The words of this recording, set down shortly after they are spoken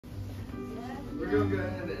We're going to go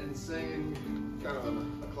ahead and sing kind of a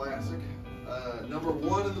classic. Number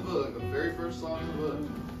 1 in the book, the very first song in the book.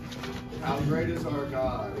 How great is our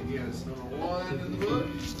God. Again, it's number 1 in the book.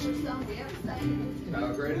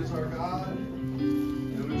 How great is our God.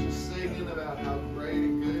 And we're just singing about how great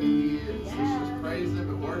and good He is. Let's just praise Him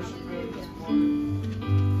and worship Him this morning.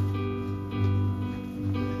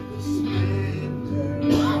 The splendor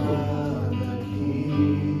of the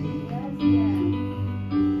King,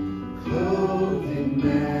 clothed in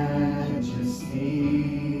majesty.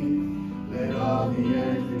 Let all the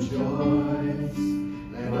earth rejoice.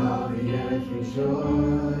 Let all the earth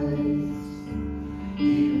rejoice.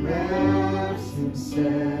 He wraps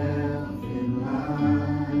Himself in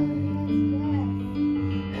light,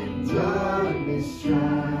 and darkness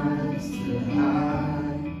tries to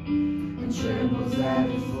hide, and trembles at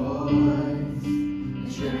His voice,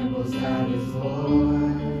 and trembles at His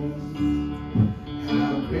voice.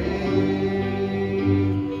 How great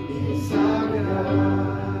is our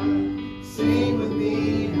God! Sing with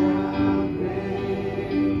me, how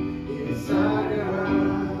great is our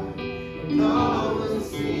God, and all will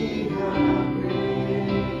see how great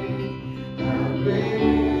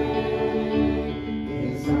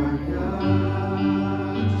is our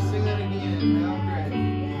God. Just sing that again,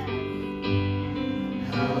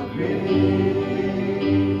 how great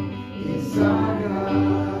is our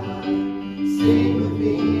God. Sing with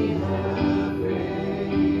me, how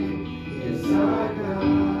great is our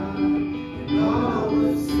God, and all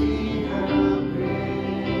will see how great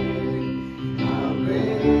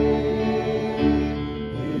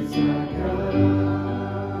is our God.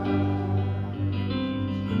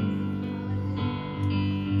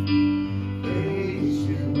 Age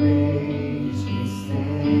to age He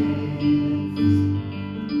stands,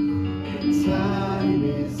 and time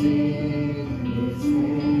is in His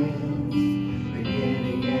hands,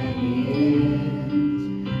 beginning and the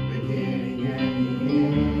end, beginning and the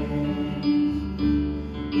end.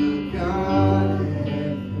 The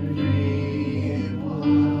Godhead, 3 in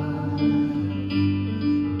 1,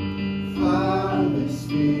 Father,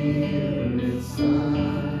 Spirit,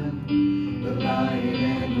 Son, the Lion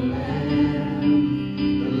and the Lamb,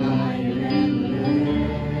 the Lion and the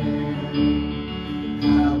Lamb.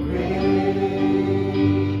 How great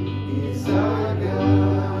is our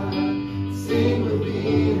God! Sing with me,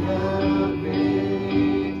 how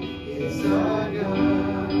great is our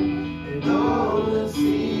God, and all will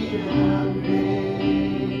see how great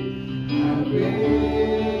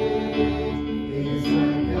is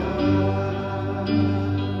our God.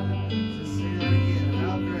 Just say that again,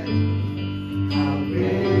 how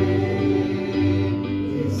great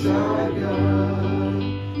is our God.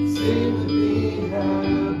 Sing with me,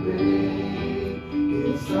 how great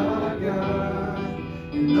is our God,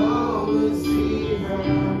 and all will see how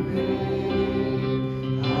great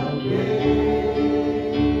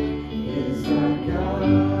is our God.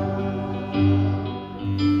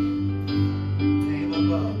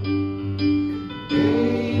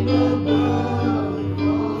 Name above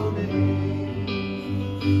all names.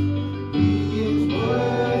 He is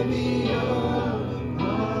worthy of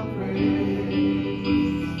our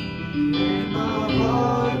praise, and my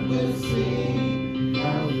heart will sing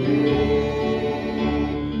how great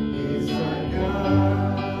is our God.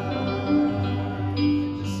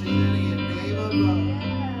 Just sing that again,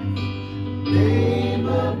 name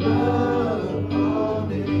above all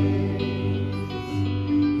names.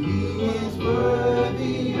 He is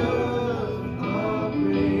worthy of our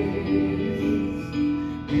praise,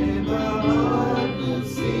 and my heart will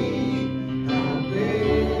sing how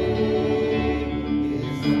great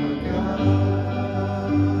is our God.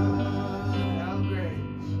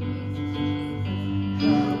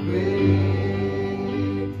 How great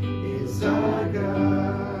is our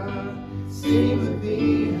God. Sing with me,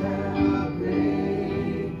 how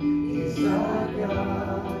great is our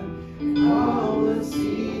God, and all will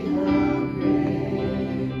see how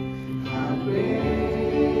great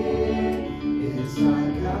is our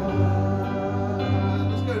God.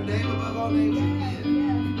 Let's go, name above all names again.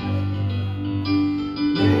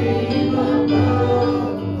 Name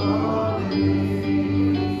above all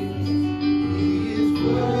names. He is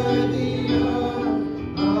worthy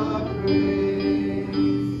of our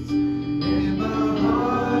praise, and my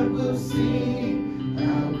heart will sing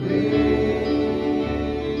how great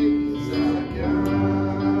is our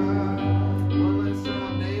God. One last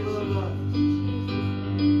time, name above.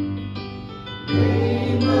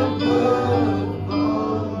 Name above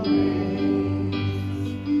all names.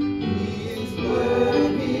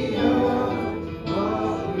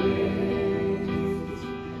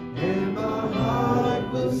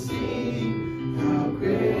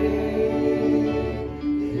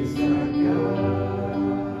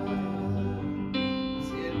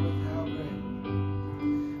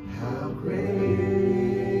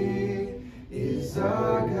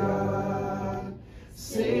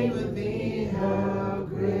 with me, how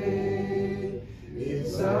great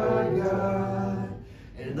is our God,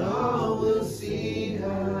 and all will see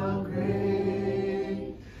how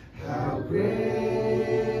great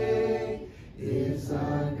is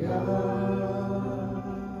our God.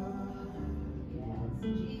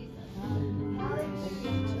 How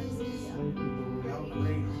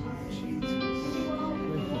great Jesus.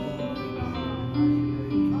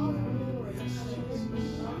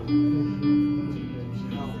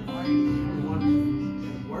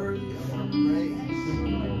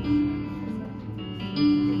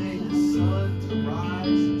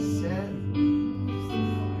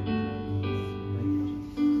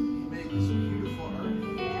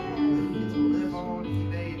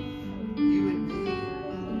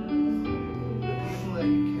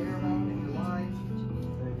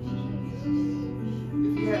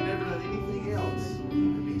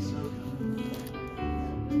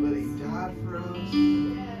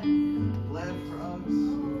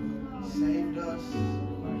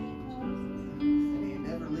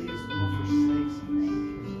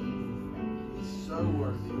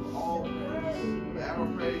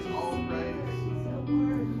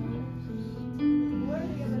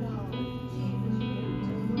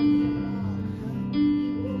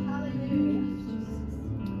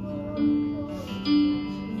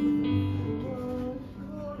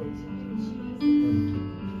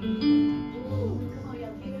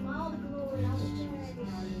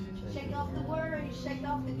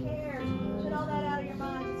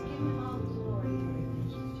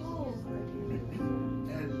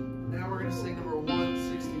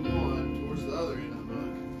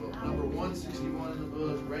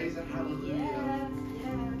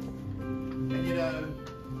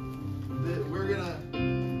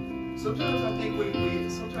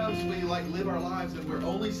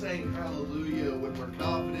 Saying hallelujah when we're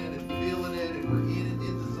confident and feeling it and we're in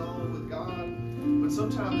the zone with God. But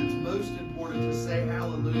sometimes it's most important to say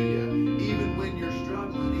hallelujah even when you're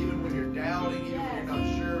struggling, even when you're doubting, even when you're not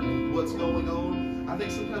sure what's going on. I think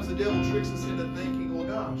sometimes the devil tricks us into thinking, well,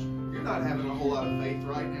 gosh, you're not having a whole lot of faith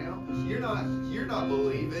right now. You're not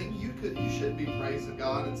believing. You should be praising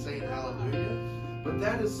God and saying hallelujah. But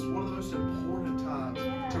that is one of the most important times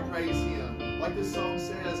to praise Him. Like this song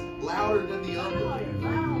says, louder than the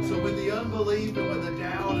unbelief. So when the unbelief and when the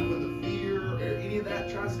doubt and when the fear or any of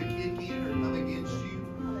that tries to kick in or come against you,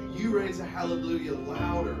 you raise a hallelujah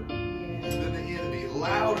louder than the enemy,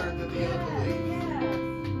 louder than the unbelief.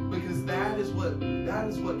 Because that is what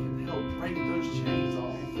can help break those chains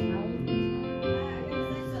off. I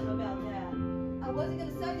gotta say something about that. I wasn't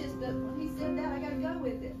gonna say this, but when he said that, I gotta go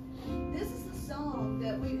with it. This is the song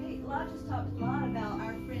that Elijah's talked a lot about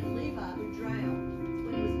our friend Levi who drowned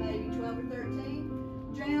when he was maybe 12 or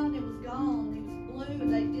 13. Drowned and was gone. He was blue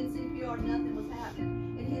and they did CPR, nothing was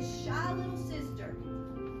happening. And his shy little sister,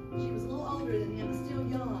 she was a little older than him, but still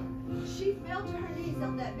young, she fell to her knees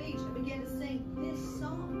on that beach and began to sing this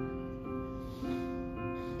song.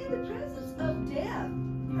 In the presence of death,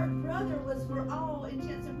 her brother was, for all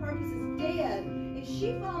intents and purposes, dead. And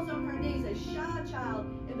she falls on her knees, a shy child,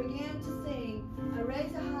 and began to sing, I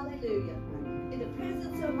raise a hallelujah in the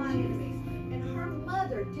presence of my enemies. And her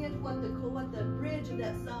mother did what the bridge of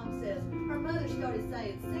that song says. Her mother started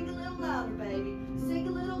saying, sing a little louder, baby. Sing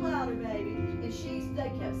a little louder, baby. And they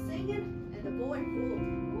kept singing, and the boy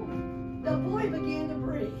began to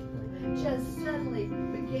breathe. Just suddenly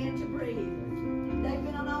began to breathe. They've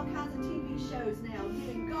been on all kinds of TV shows now,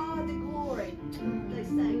 giving God the glory. They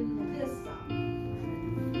sang this song.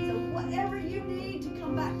 So whatever you need to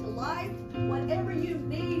come back to life, whatever you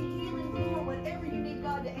need healing for, whatever you need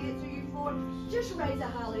God to answer you for, just raise a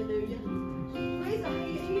hallelujah.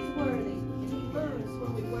 He's worthy, and He moves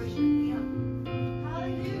when we worship Him.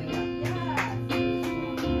 Hallelujah. Yes.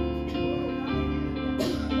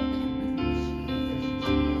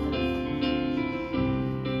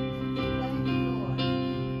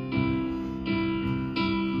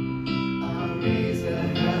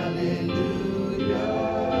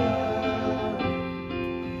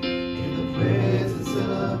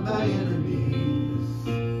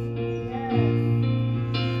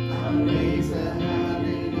 Praise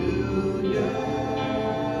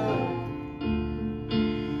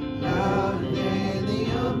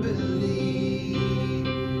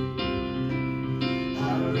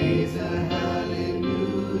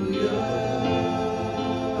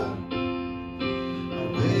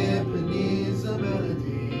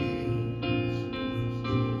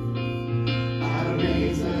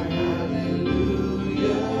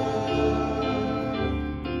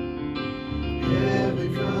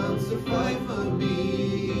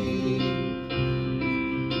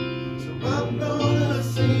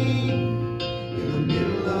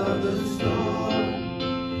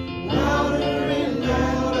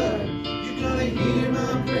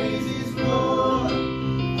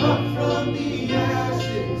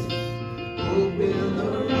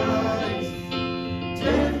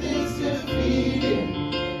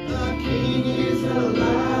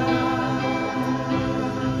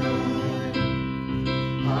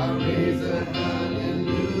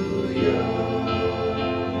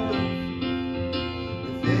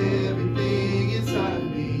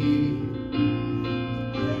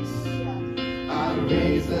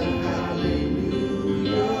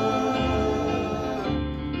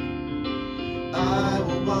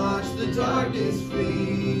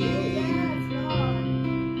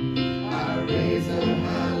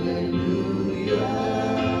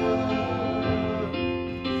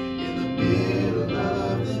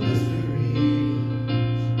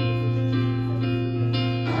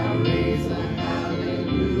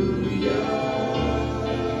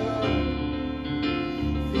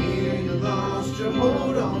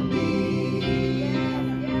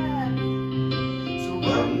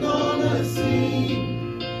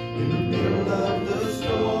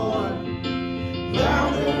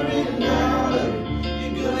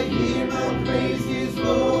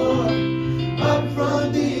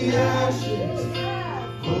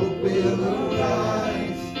will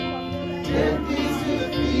arise. Death is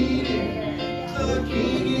defeated, the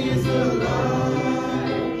King is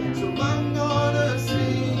alive. So I'm gonna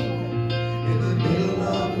sing in the middle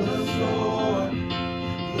of the storm,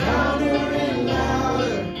 louder and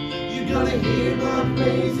louder. You're gonna hear my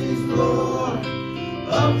praises roar.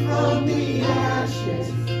 Up from the ashes,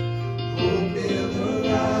 hope will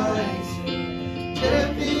arise.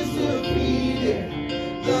 Death is defeated,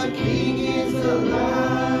 the King is alive.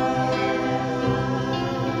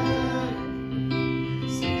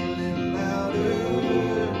 Sing a little louder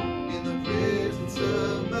in the presence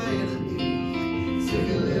of my enemies. Sing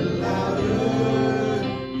a little louder,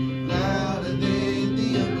 louder than the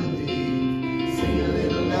unbelief. Sing a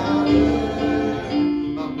little louder,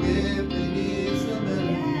 my weapon is the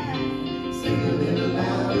melody. Sing a little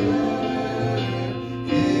louder,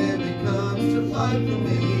 heaven comes to fight for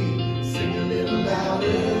me. Sing a little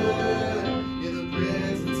louder in the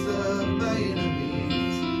presence of my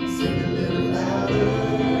enemies. Sing a little louder,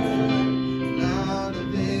 louder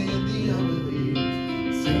than the unbelief.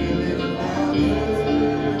 Sing a little louder,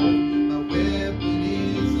 my weapon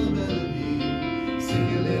is a melody. Sing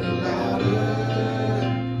a little louder,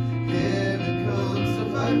 heaven comes to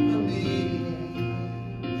fight for me.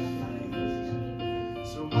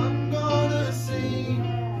 So I'm gonna sing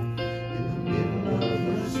in the middle of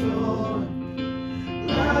the storm,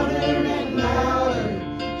 louder and louder.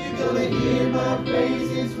 You're gonna hear my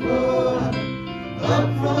praises roar. Up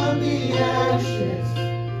from the ashes,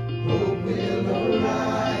 hope will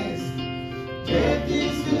arise. Death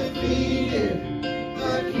is defeated,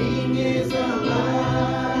 the King is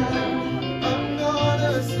alive. I'm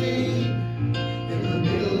gonna sing in the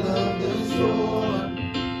middle of the storm,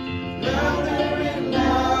 louder and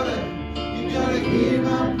louder. You're gonna hear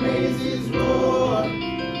my praises roar.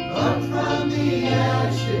 Up from the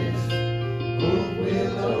ashes, hope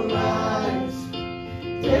will arise.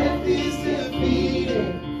 Death is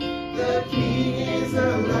defeated, the King is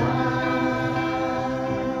alive.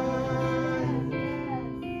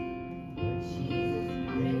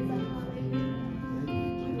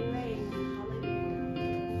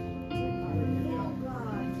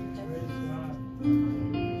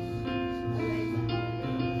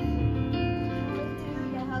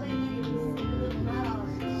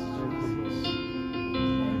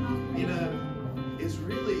 You know, it's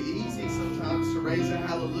really easy sometimes to raise a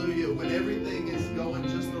hallelujah when everything is going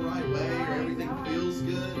just the right way or everything feels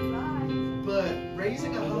good. But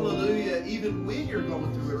raising a hallelujah even when you're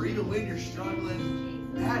going through it or even when you're struggling,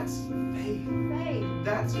 that's faith.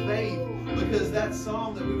 That's faith. Because that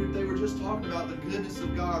song that they were just talking about, the goodness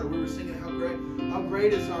of God, or we were singing how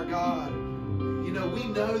great is our God. You know, we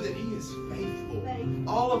know that He is faithful.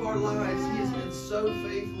 All of our lives, He has been so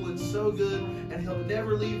faithful and so good, and He'll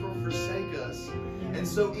never leave or forsake us. And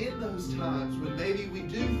so in those times when maybe we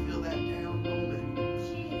do feel that down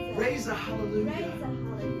moment, raise a hallelujah.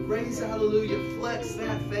 Raise a hallelujah. Flex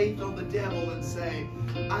that faith on the devil and say,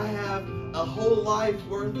 I have a whole life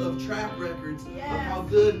worth of track records of how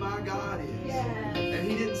good my God is. And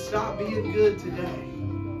He didn't stop being good today.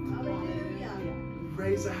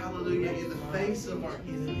 Raise a hallelujah in the face of our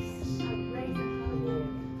enemies.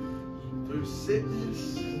 Through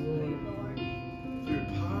sickness, through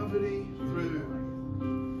poverty, through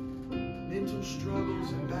mental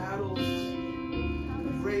struggles and battles.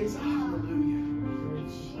 Raise a hallelujah.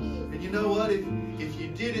 And you know what? If you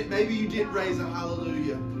didn't, maybe you didn't raise a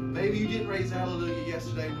hallelujah. Maybe you didn't raise a hallelujah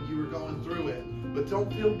yesterday when you were going through it. But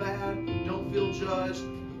don't feel bad. Don't feel judged.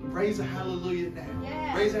 Raise a hallelujah now.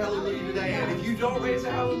 Yes. Raise a hallelujah today. And if you don't raise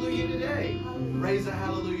a hallelujah today, raise a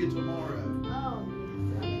hallelujah tomorrow.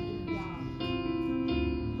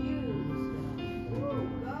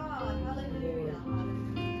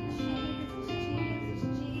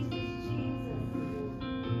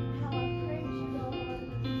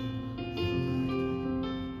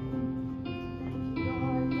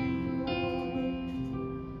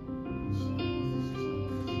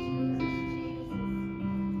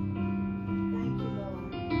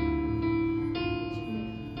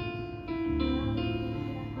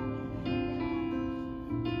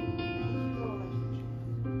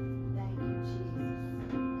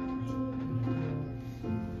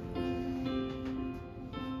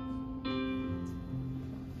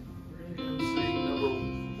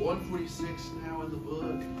 Now in the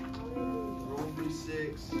book,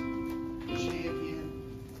 146, champion.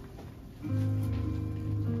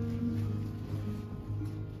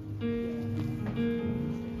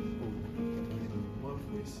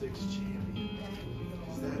 Champion,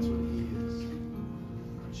 because that's what He is,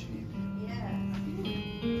 our champion.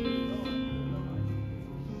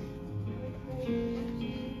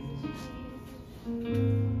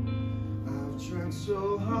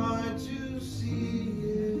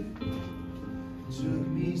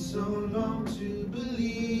 me so long to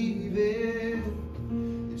believe it,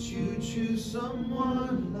 that you choose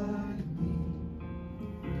someone like me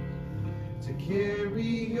to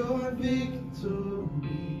carry your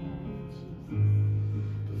victory.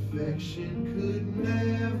 Perfection could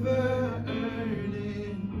never earn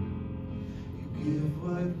it. You give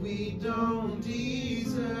what we don't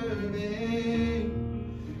deserve it.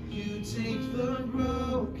 You take the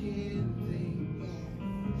broken things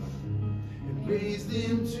and raise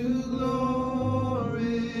them to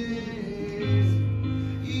glory.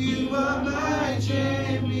 You are my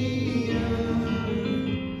champion.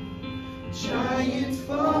 Giants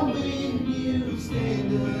fall when you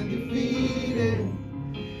stand undefeated.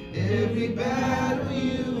 Every battle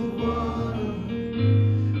you won.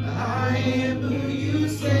 I am who you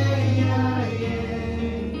say I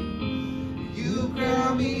am. You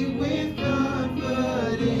crown me with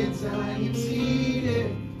confidence. I am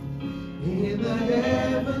seated in the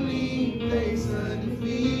heavenly place,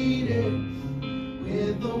 undefeated,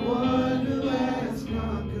 with the one who has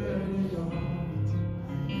conquered it all.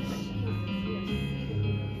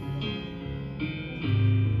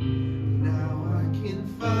 Now I can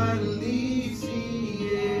finally see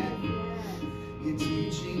it. You're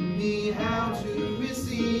teaching me how to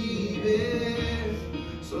receive it.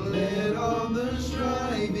 So let all the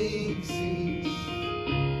striving cease.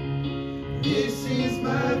 This is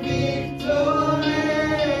my victory.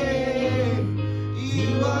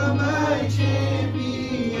 You are my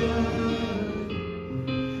champion.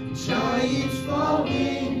 Giants fall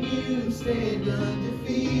when you stand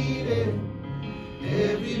undefeated.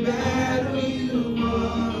 Every battle you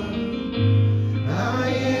won. I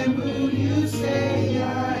am who you say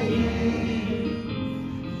I am.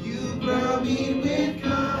 You crown me with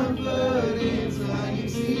confidence. I am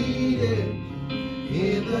seated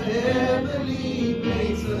in the heavenly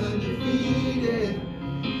place, undefeated,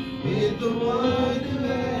 with the one who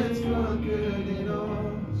has conquered it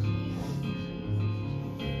all.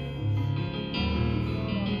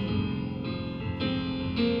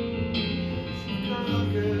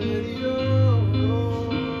 Conquered it all.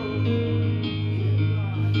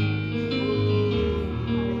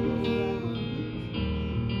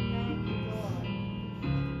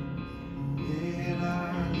 Then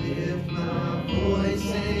I lift my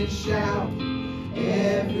voice and shout.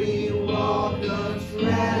 Every wall comes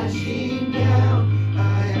crashing down.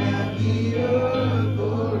 I have the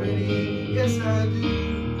authority, yes I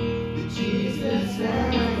do, that Jesus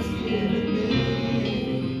has given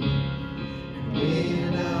me.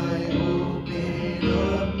 When I open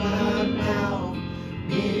up my mouth,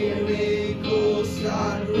 miracles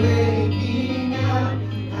start breaking out.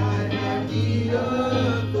 I have the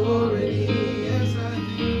authority, yes I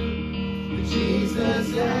do, that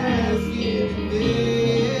Jesus has given me.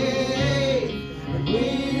 And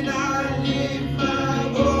when I lift my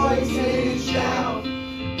voice and shout,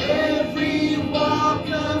 every wall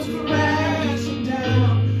comes crashing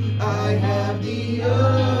down. I have the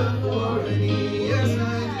authority, yes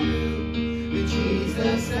I do, that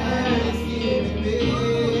Jesus has given me.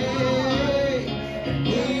 And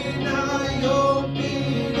when I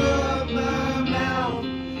open up my mouth,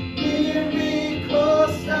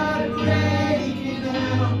 miracles start breaking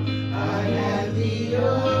out. I have the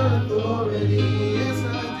authority, yes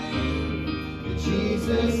I do, that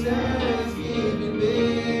Jesus has given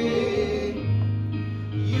me.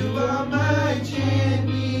 You are my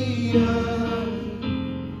champion.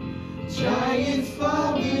 Giants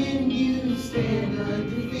fall when you stand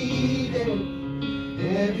undefeated.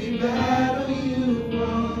 Every battle you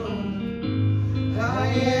won. I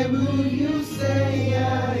am who you say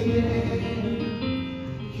I am.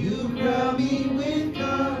 You crown me with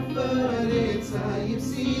confidence. I am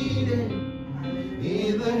seated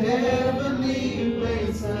in the heavenly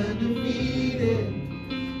place, undefeated,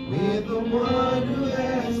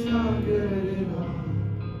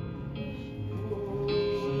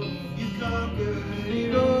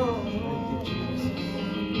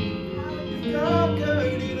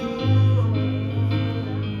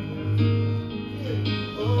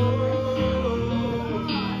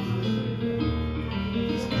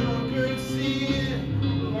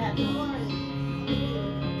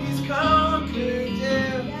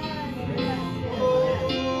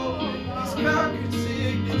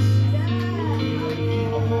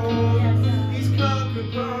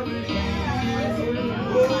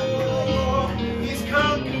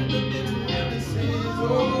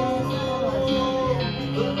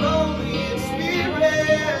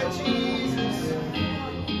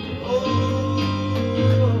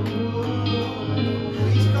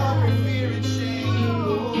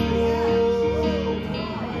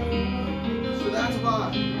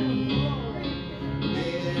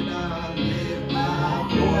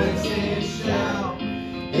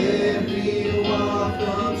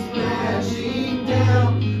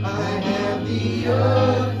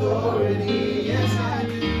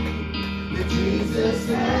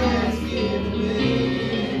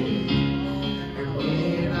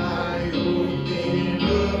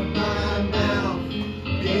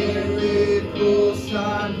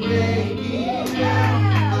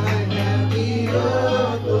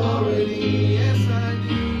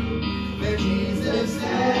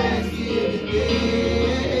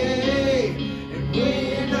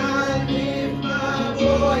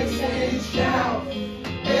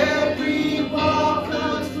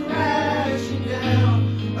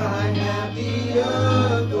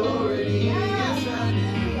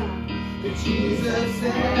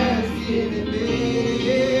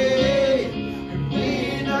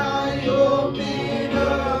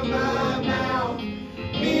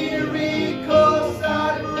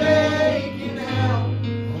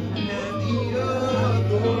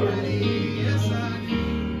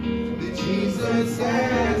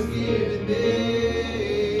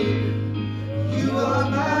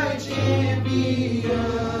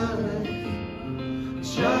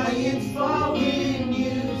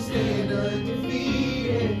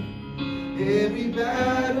 every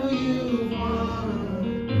battle you've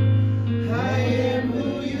won. I am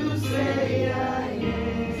who you say I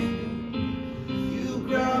am. You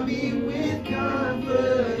crown me with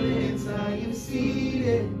confidence. I am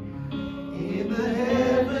seated in the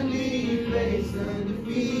heavenly place,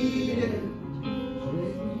 undefeated.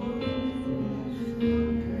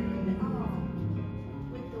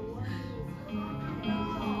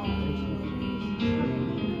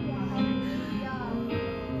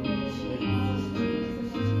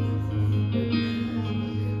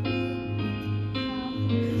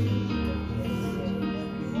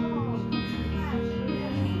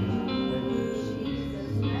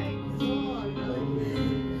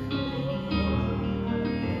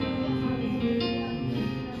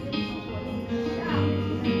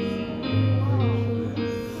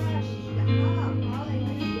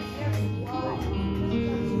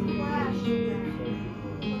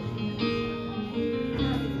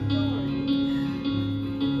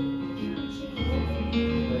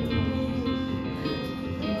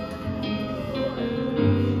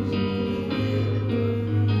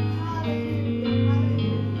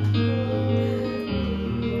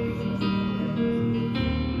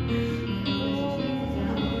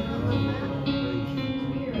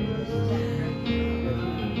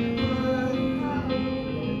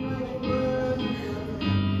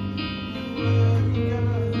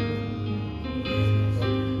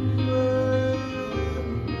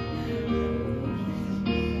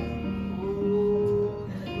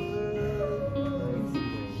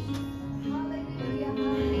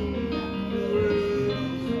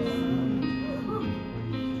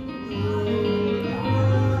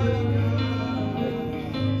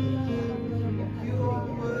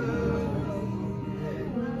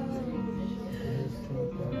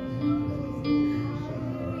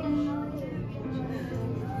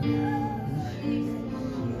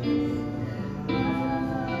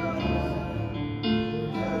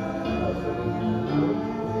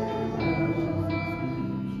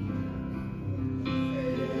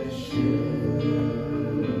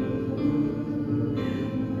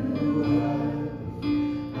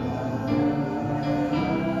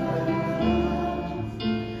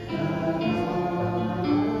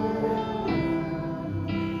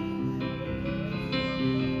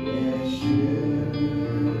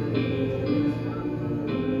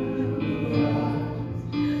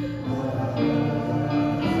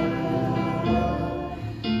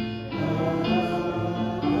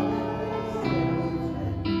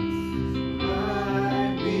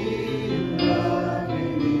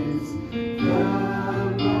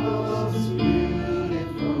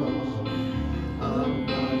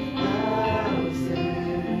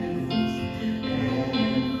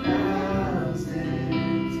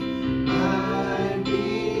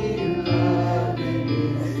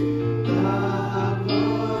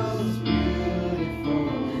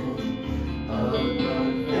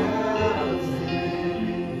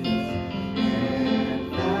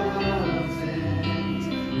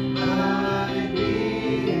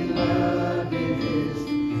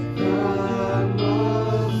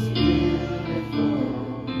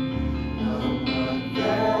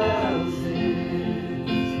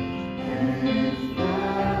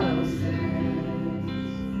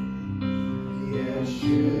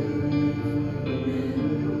 Yeshua.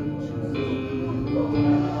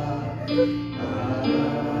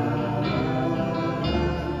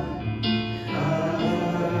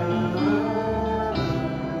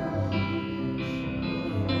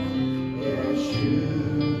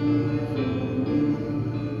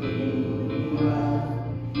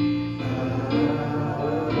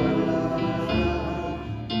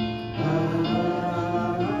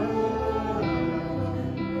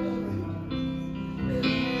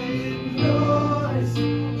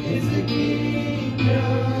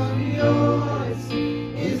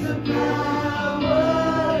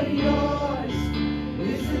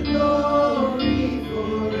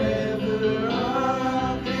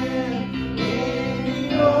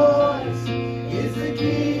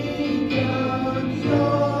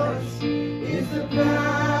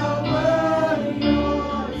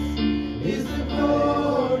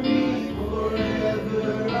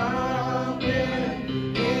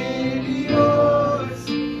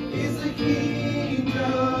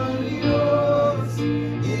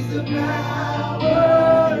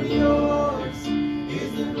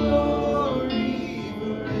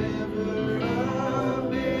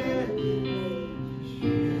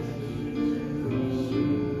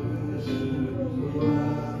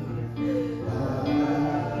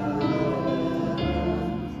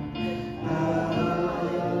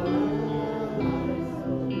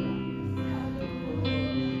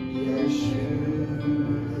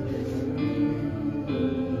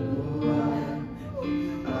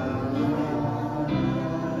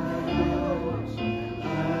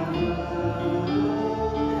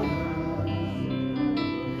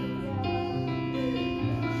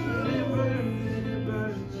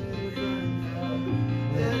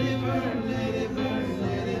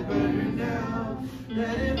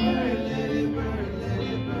 Let it burn, let it burn, let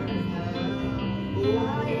it burn now. Oh,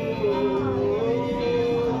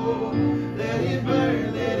 let it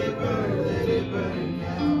burn, let it burn, let it burn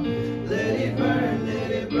now. Let it burn,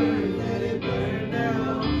 let it burn, let it burn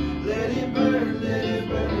now. Let it burn, let it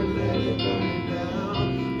burn, let it burn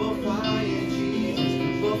now. For fire,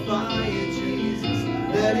 Jesus, for fire, Jesus.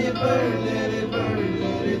 Let it burn, let it burn,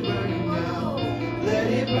 let it burn now.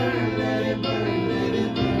 Let it burn, let it burn, let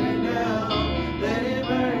it burn now. Let it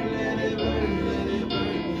burn, let it burn, let it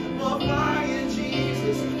burn. For fire,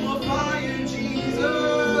 Jesus, for fire,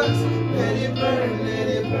 Jesus. Let it burn, let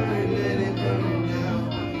it burn, let it burn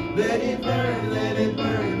now. Let it burn, let it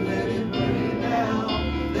burn, let it burn now.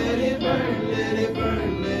 Let it burn, let it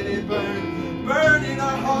burn, let it burn. Burn in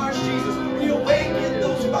our hearts, Jesus. Reawaken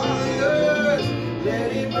those fires.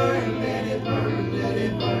 Let it burn, let it burn, let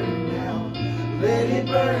it burn now. Let it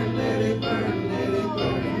burn, let it burn, let it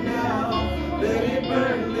burn now. Let it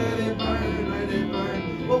burn, let it burn, let it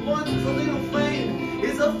burn. What once was a little flame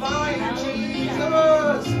is a fire,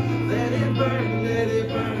 Jesus. Let it burn, let it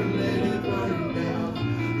burn, let it burn now.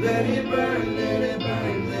 Let it burn, let it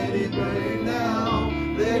burn, let it burn now.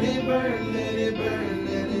 Let it burn, let it burn,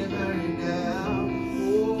 let it burn now.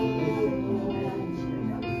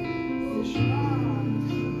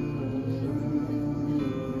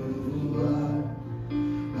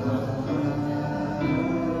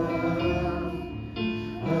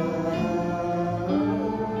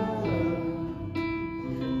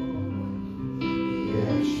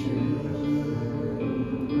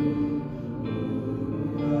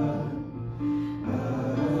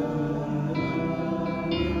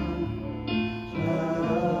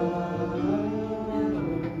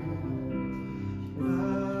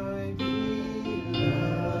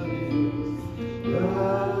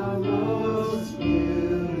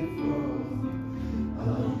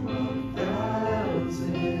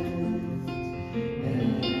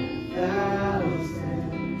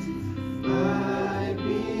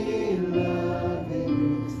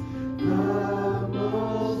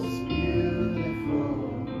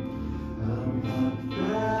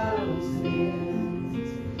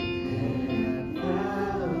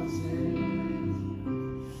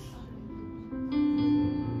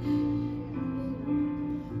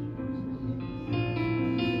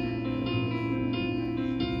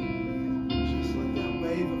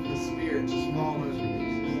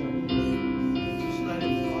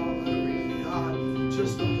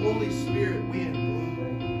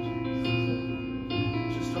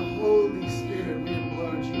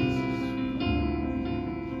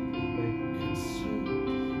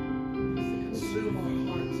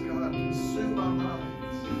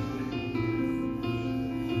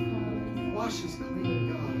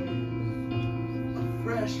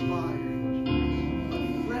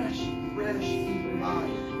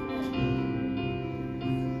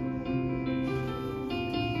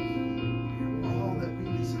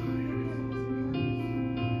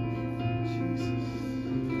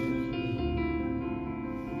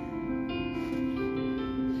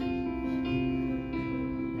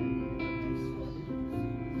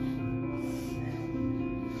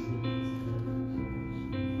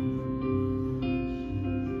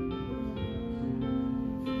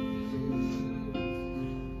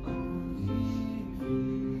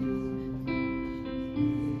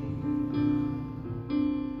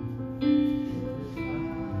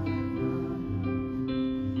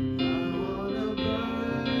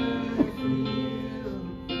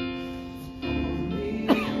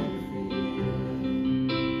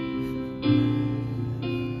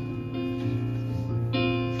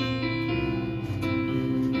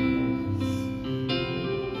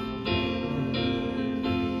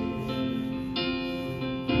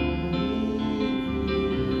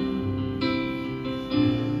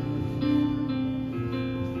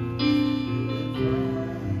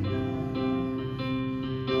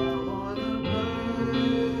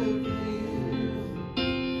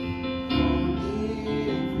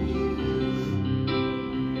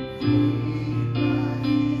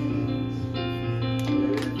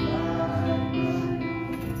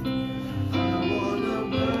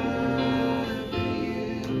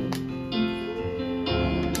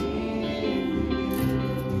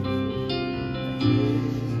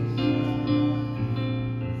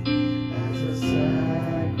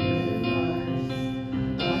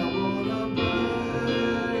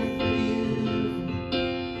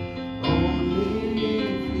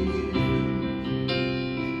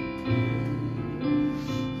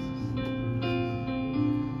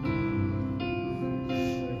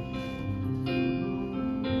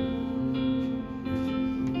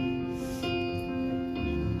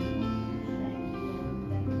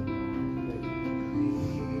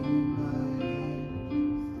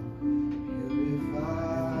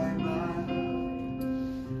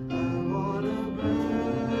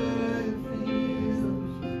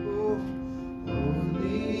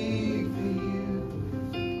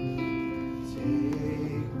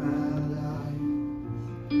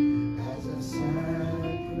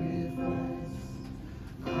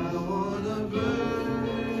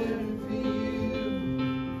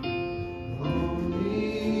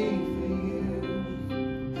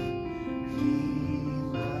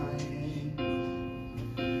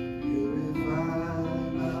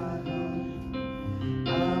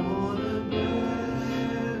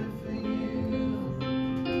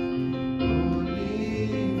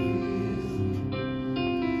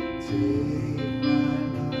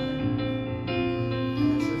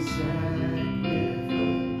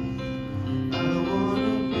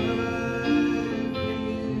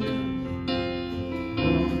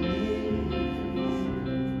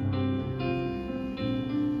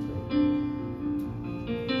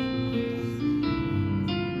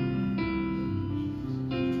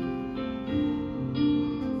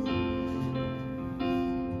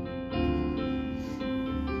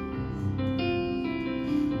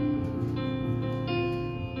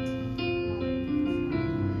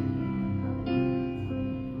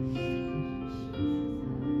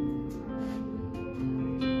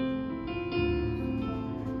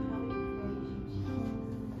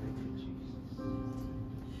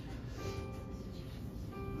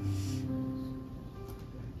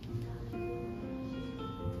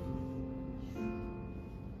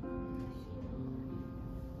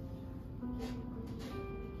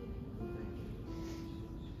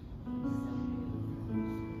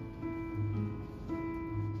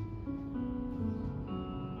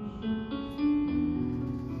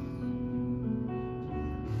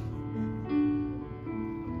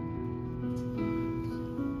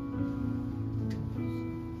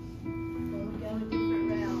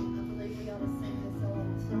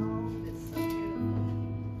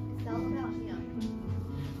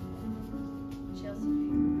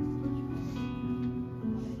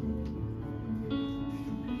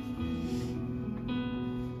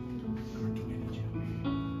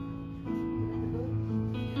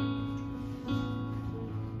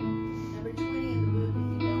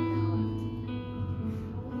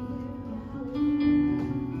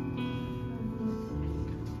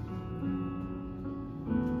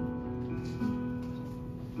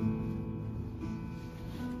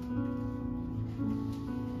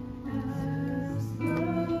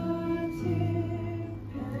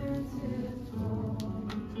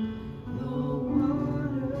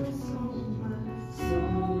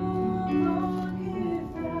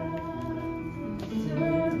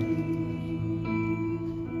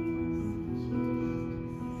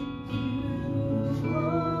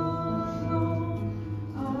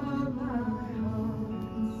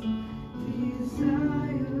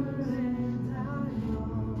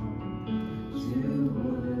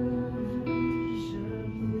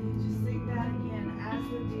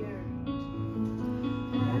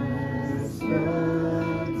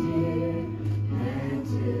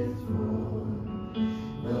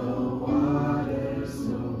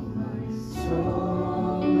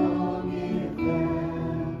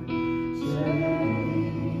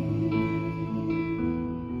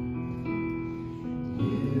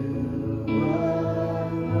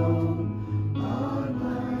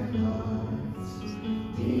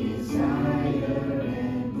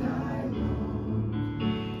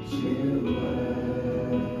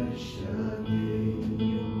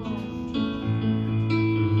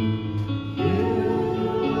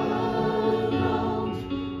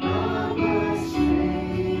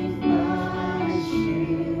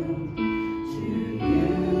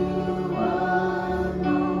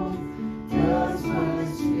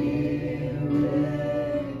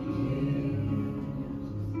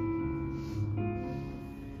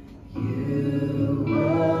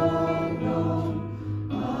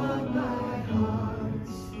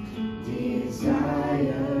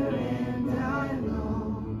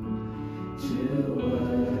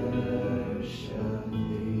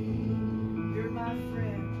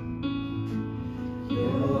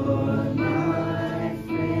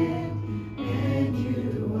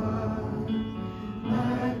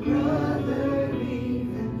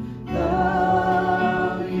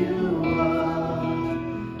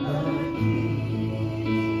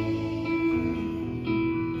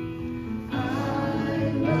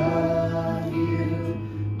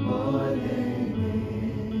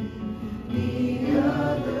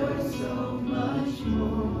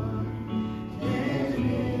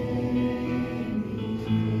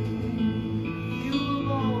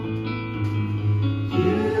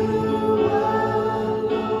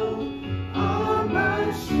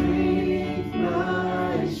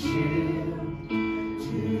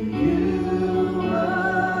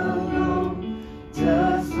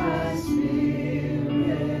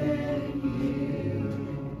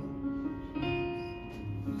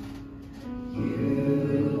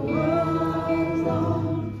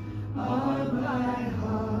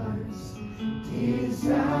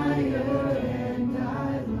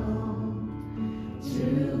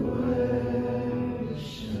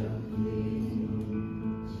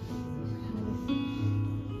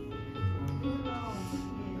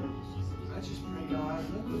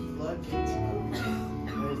 the floodgates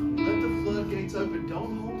open. Let the floodgates open.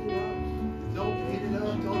 Don't hold it up. Don't pin it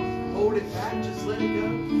up. Don't hold it back. Just let it go.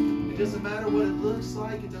 It doesn't matter what it looks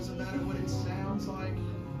like. It doesn't matter what it sounds like.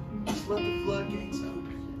 Just let the floodgates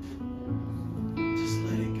open. Just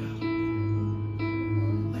let it go.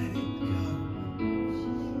 Let it go.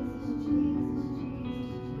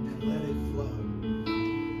 And let it flow.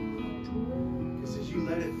 Because as you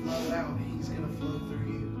let it flow out, He's going to flow through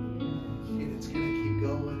you. And it's going to keep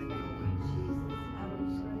going and going.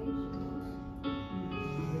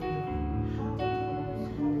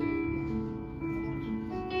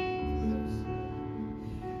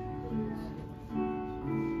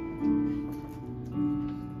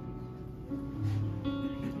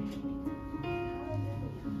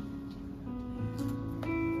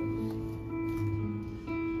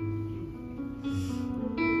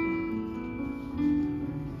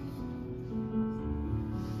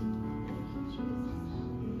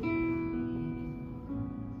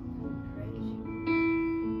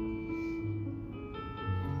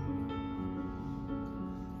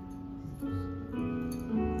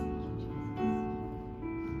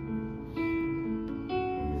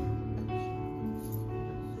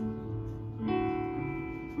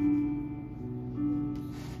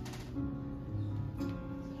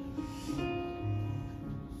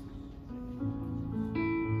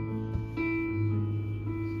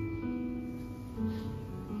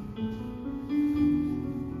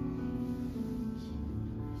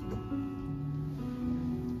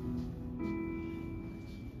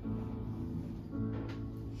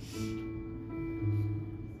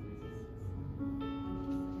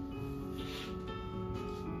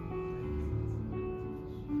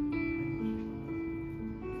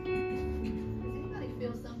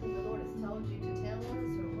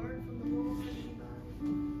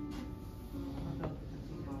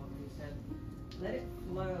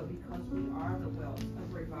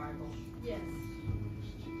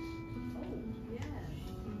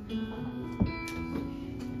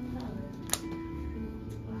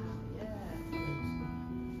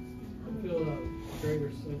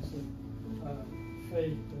 Sense of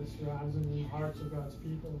faith that's rising in the hearts of God's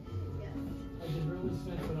people. I can really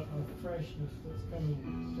sense a freshness that's coming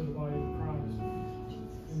to the body of Christ.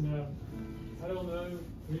 And I don't know,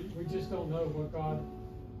 we just don't know what God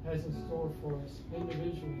has in store for us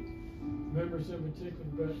individually, members in particular,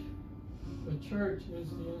 but the church is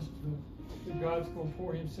the instrument that God's going to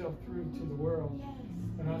pour Himself through to the world.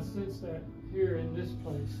 And I sense that here in this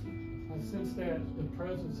place. I sense that the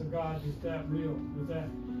presence of God is that real, is that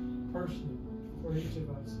personal for each of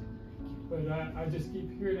us. But I just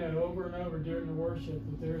keep hearing that over and over during the worship,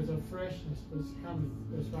 that there is a freshness that's coming,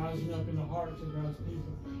 that's rising up in the hearts of God's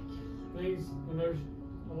people. Things, and there's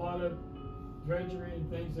a lot of drudgery and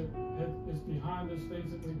things that is behind us,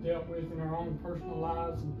 things that we've dealt with in our own personal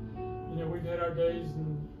lives. And, we've had our days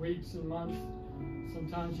and weeks and months,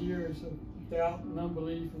 sometimes years of doubt and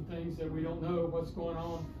unbelief and things that we don't know what's going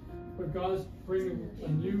on. But God's bringing a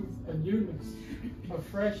newness, a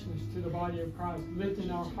freshness to the body of Christ, lifting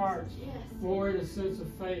our hearts, Lord, a sense of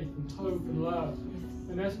faith and hope and love.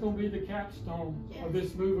 And that's going to be the capstone of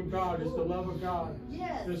this move of God, is the love of God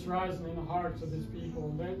that's rising in the hearts of His people.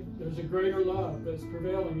 And then there's a greater love that's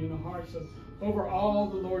prevailing in the hearts of, over all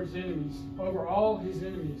the Lord's enemies, over all His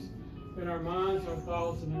enemies, in our minds, our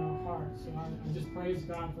thoughts, and in our hearts. And I just praise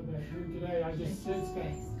God for that. Here today, I just sense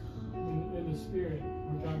that in the Spirit,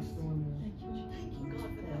 what God's doing there. Thank you, God,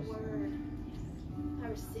 for that word. I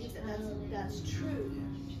received it. That's true.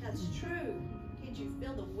 That's true. Did you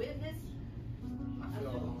feel the witness? I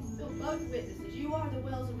feel both witnesses. You are the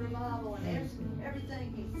wells of revival and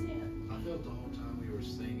everything He sent. I felt the whole time we were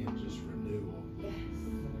singing just renewal. Yes.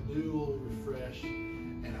 Renewal, refresh.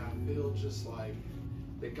 And I feel just like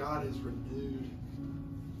that God has renewed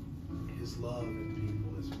His love in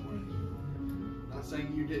people this morning. I'm not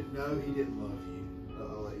saying you didn't know He didn't love you.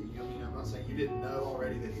 I'm not saying you didn't know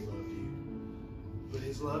already that He loved you. But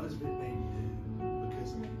His love has been made new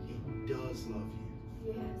because He does love you.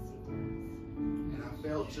 Yes, He does. And I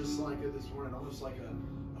felt just like it this morning, almost like a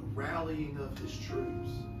rallying of His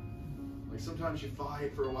troops. Like sometimes you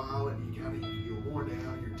fight for a while and you're worn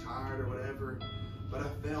down, you're tired or whatever. But I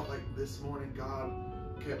felt like this morning God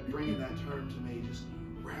kept bringing that term to me, just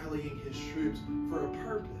rallying His troops for a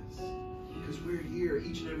purpose. Because we're here,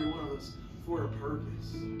 each and every one of us, for a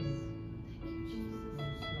purpose. Thank you, Jesus.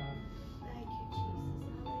 Thank you,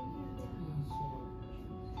 Jesus. Hallelujah.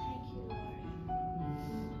 Thank you, Lord.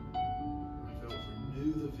 I felt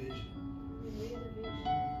renew the vision. Renew the vision.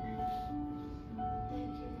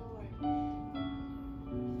 Thank you, Lord.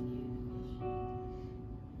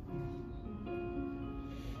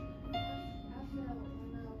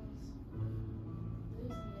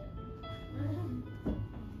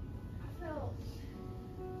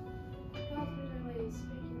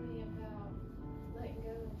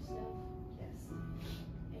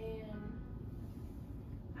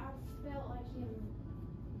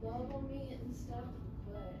 love on me and stuff,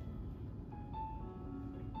 but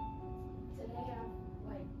today I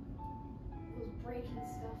was breaking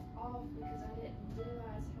stuff off because I didn't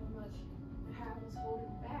realize how much I was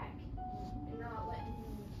holding back and not letting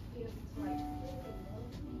him be able to fully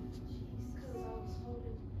love me because I was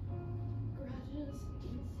holding grudges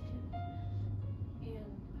against him,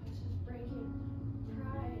 and I was just breaking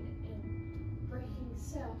pride and breaking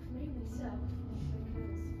self, mainly self, because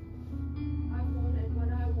I wanted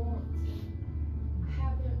what I want.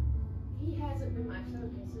 He hasn't been my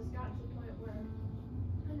focus. It's got to the point where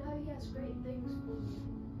I know he has great things for me,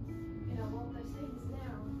 and I want those things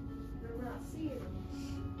now, and I'm not seeing them.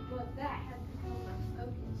 But that had become my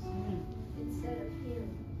focus instead of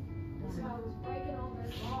him. And so I was breaking all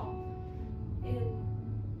those off and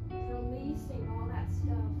releasing all that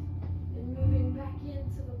stuff and moving back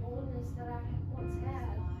into the boldness that I once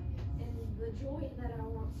had and the joy that I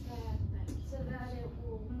once had, so that it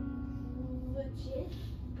will legit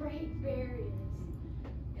break barriers.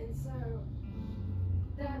 And so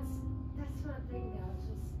that's my thing now.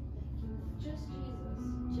 Just Jesus.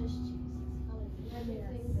 Just Jesus. Hallelujah.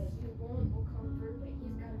 Everything that you want will come through, but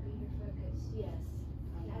he's got to be your focus. Yes.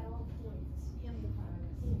 At all points. Him the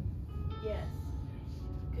focus. Yes.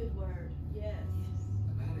 Good word. Yes.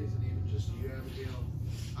 And that isn't even just you, Abigail.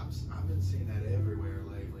 I've been seeing that everywhere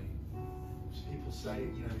lately. People say,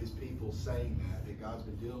 his people saying that God's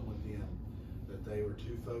been dealing with them, that they were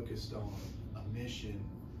too focused on a mission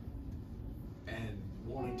and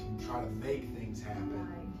wanting to try to make things happen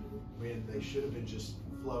when they should have been just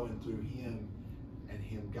flowing through him and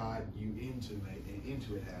him guide you into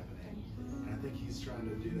it happening. And I think he's trying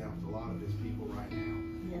to do that with a lot of his people right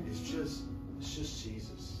now. It's just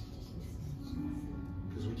Jesus.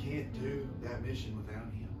 Because we can't do that mission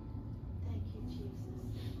without him. Thank you, Jesus.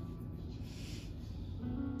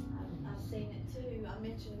 I've seen it too. I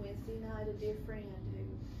mentioned Wednesday night a dear friend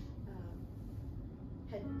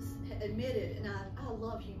who had admitted, and I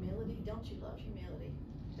love humility. Don't you love humility?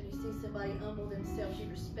 When you see somebody humble themselves, you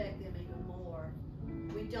respect them even more.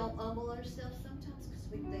 We don't humble ourselves sometimes because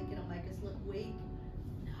we think it'll make us look weak.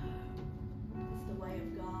 No, it's the way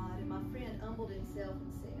of God. And my friend humbled himself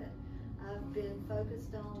and said, I've been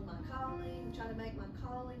focused on my calling, trying to make my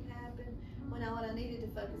calling happen, when what I needed to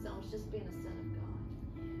focus on was just being a son of God.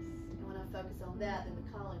 And when I focus on that, then the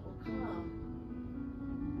calling will come.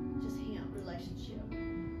 Just him, relationship.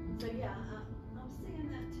 So yeah, I'm seeing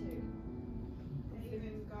that too.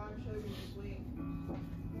 Even God showed me this week.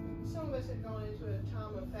 Some of us had gone into a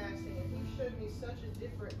time of fasting, and he showed me such a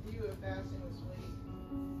different view of fasting this week.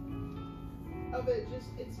 Of it,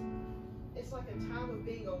 it's like a time of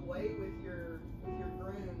being away with your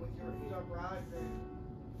groom, he's our bridegroom.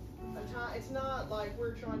 It's not like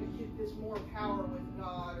we're trying to get this more power with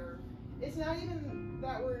God, or it's not even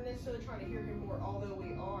that we're necessarily trying to hear him more, although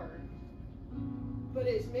we are. But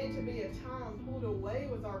it's meant to be a time pulled away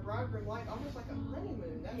with our bridegroom, almost like a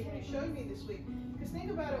honeymoon. That's what he showed me this week. Because think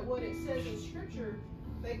about it, what it says in Scripture.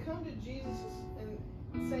 They come to Jesus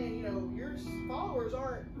and saying, your followers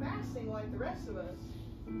aren't fasting like the rest of us.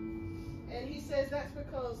 And he says that's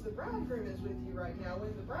because the bridegroom is with you right now.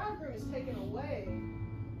 When the bridegroom is taken away,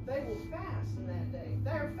 they will fast in that day.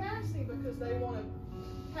 They are fasting because they want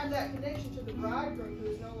to have that connection to the bridegroom who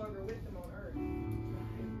is no longer with them on earth.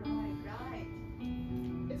 Right.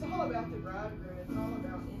 It's all about the bridegroom. It's all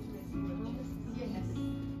about intimacy with Jesus. Yes.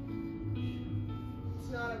 It's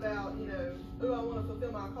not about, I want to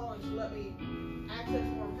fulfill my calling, so let me access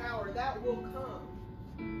more power. That will come.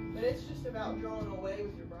 But it's just about drawing away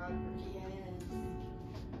with your bridegroom.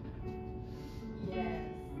 Yes.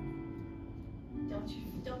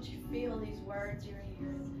 Don't you feel these words you're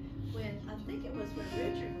hearing? When I think it was when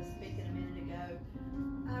Richard was speaking a minute ago,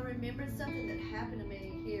 I remembered something that happened to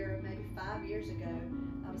me here maybe 5 years ago.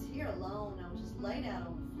 I was here alone. I was just laid out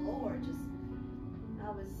on the floor. I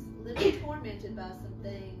was literally tormented by some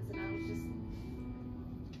things, and I was just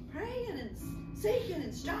praying and seeking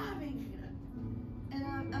and striving.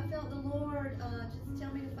 And I felt the Lord just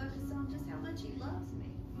tell me to focus on just how much He loves me.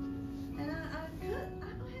 And I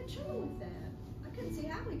had trouble with that. I couldn't see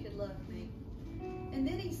how He could love me. And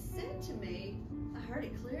then He said to me, I heard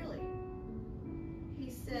it clearly. He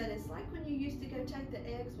said, it's like when you used to go take the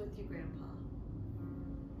eggs with your grandpa.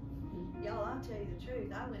 Y'all, I'll tell you the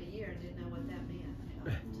truth. I went a year and didn't know what that meant.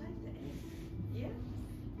 Take the eggs. Yeah,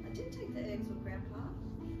 I did take the eggs with grandpa.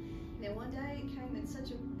 And then one day it came in such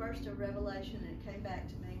a burst of revelation, and it came back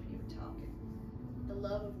to me when you were talking. The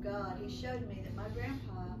love of God. He showed me that my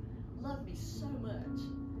grandpa loved me so much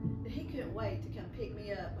that he couldn't wait to come pick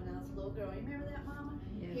me up when I was a little girl. You remember that, Mama?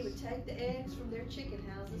 Yes. He would take the eggs from their chicken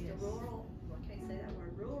houses to rural, I can't can't say that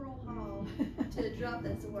word, rural hall, to drop,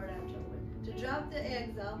 that's the word I have trouble with, to drop the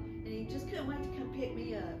eggs off, and he just couldn't wait to come pick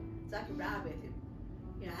me up so I could ride with him.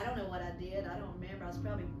 You know, I don't know what I did. I don't remember.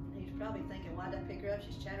 He was probably thinking, why'd I pick her up?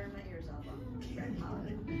 She's chattering my ears off on Grandpa.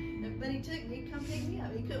 But he'd come pick me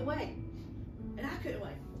up. He couldn't wait. And I couldn't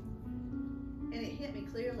wait. And it hit me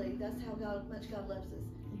clearly. That's how much God loves us.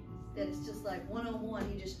 That it's just like one-on-one.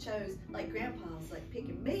 He just chose, like Grandpa was like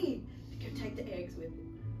picking me to go take the eggs with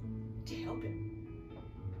him to help him.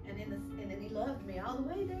 And then he loved me all the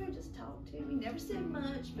way there, just talked to me. Never said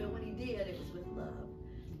much, but when he did, it was with love.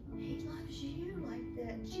 He loves you like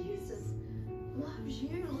that. Jesus loves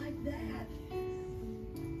you like that.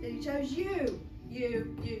 And he chose you.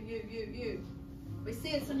 You. We see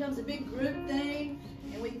it sometimes a big group thing,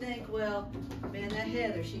 and we think, well, man, that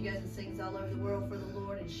Heather, she goes and sings all over the world for the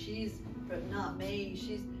Lord, and she's, but not me.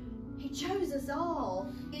 He chose us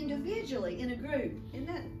all individually in a group. Isn't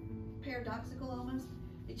that paradoxical almost?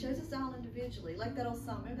 He chose us all individually. Like that old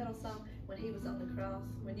song. Remember that old song when he was on the cross?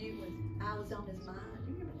 When I was on his mind.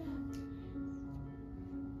 You remember that?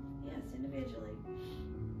 Yes, individually.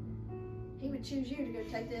 He would choose you to go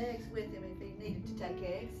take the eggs with him if he needed to take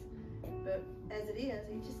eggs. But as it is,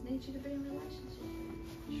 he just needs you to be in a relationship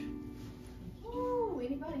with him. Ooh,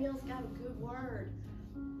 anybody else got a good word?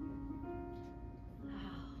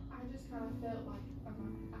 I just kind of felt like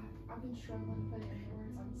I've been struggling putting it in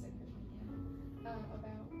words. I'm sick of it about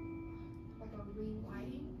like a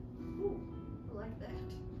relighting. Ooh, I like that.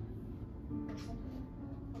 Or something.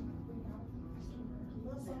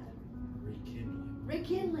 Love that. Rekindling.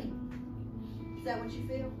 Rekindling. Is that what you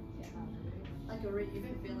feel? Yeah. Like you've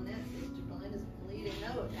been feeling that, Sister Belinda's. Well, you didn't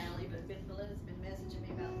know it, Allie, but Belinda's been messaging me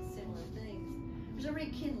about similar things. There's a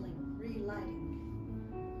rekindling, relighting.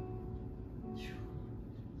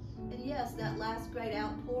 And yes, that last great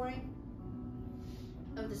outpouring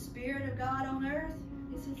of the Spirit of God on earth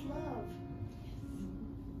is His love.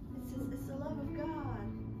 It's the love of God.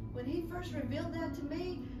 When He first revealed that to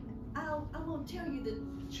me, I'm going to tell you that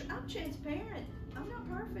I'm transparent. I'm not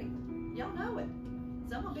perfect. Y'all know it.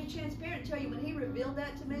 So I'm going to be transparent and tell you when He revealed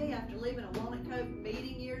that to me after leaving a Walnut Cove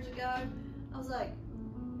meeting years ago, I was like,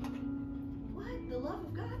 what? The love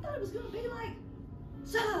of God? I thought it was going to be like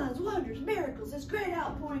signs, wonders, miracles, this great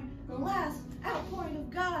outpouring, the last outpouring of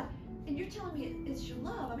God. And you're telling me it's your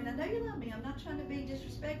love. I mean, I know you love me. I'm not trying to be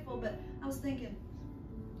disrespectful, but I was thinking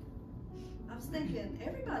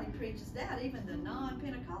everybody preaches that, even the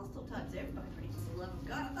non-Pentecostal types. Everybody preaches the love of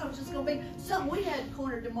God. I thought it was just going to be something we had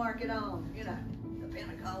cornered to market on, you know, the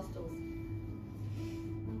Pentecostals.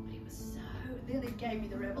 But it was so, then it gave me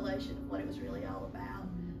the revelation of what it was really all about.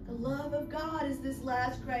 The love of God is this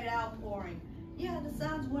last great outpouring. Yeah, the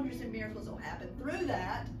signs, wonders, and miracles will happen through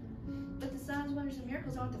that, but the signs, wonders, and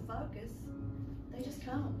miracles aren't the focus. They just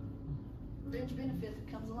come. Rich benefit that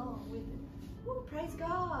comes along with it. Woo, praise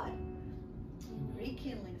God.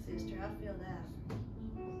 Rekindling, sister, I feel that.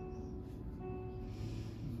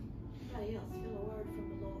 Anybody else feel a word from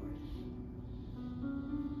the Lord?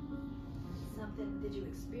 Something, did you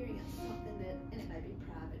experience something that, and it may be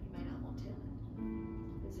private, you may not want to tell it.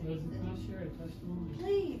 Is there Can I share a testimony?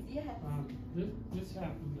 Please, yes. This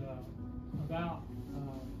happened about a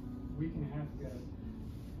week and a half ago.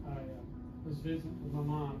 I was visiting with my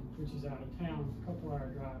mom, which is out of town, a couple-hour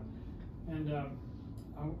drive. And I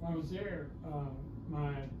was there.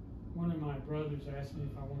 One of my brothers asked me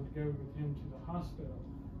if I wanted to go with him to the hospital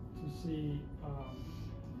to see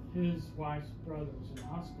his wife's brother was in the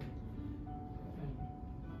hospital. And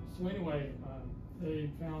so anyway, they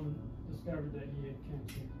discovered that he had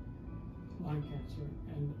cancer, lung cancer,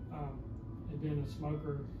 and had been a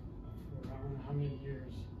smoker for I don't know how many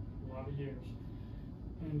years, a lot of years.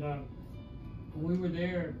 And we were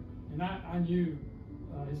there, and I knew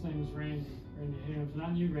his name was Randy Helms, and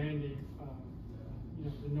I knew Randy,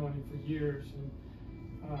 been knowing him for years, and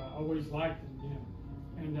always liked him, you know.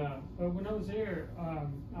 And but when I was there,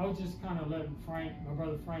 I was just kind of letting my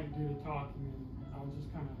brother Frank, do the talking, and I was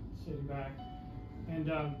just kind of sitting back and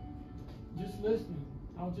just listening.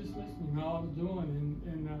 I was just listening all I was doing,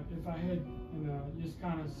 and if I had, just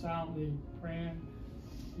kind of silently praying,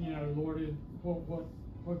 Lord,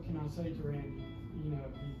 what can I say to Randy? He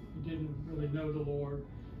didn't really know the Lord,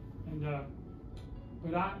 and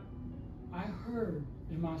but I heard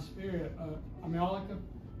in my spirit, I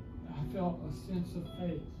felt a sense of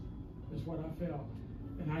faith, is what I felt.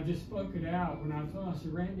 And I just spoke it out when I told him, I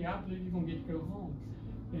said, Randy, I believe you're going to get to go home.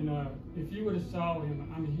 And if you would have saw him,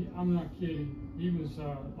 I'm not kidding, he was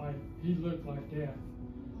he looked like death.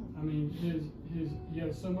 I mean, he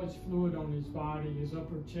had so much fluid on his body, his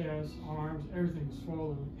upper chest, arms, everything was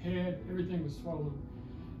swollen, head, everything was swollen.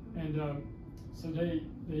 And So they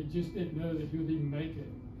just didn't know that he would even make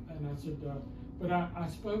it. And I said, but I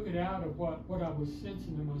spoke it out of what I was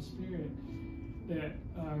sensing in my spirit, that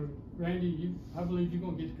Randy, I believe you're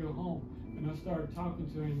going to get to go home. And I started talking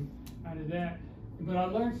to him out of that. But I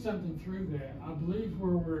learned something through that. I believe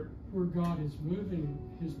where God is moving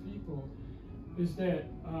his people is that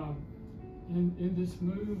in this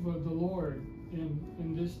move of the Lord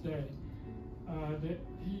in this day, that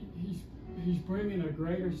he's bringing a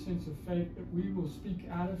greater sense of faith, that we will speak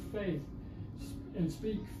out of faith and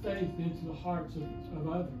speak faith into the hearts of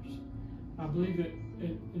others. I believe that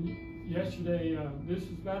yesterday, this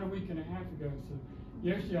was about a week and a half ago, so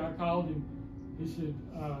yesterday I called him. He said,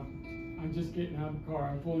 I'm just getting out of the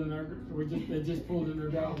car. They just pulled in their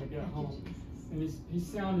dog and got home. And he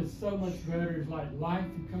sounded so much better. It's like life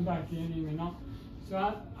had come back in him and all.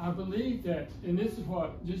 So I believe that, and this is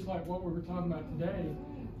what, just like what we were talking about today,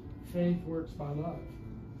 faith works by love.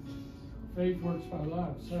 Faith works by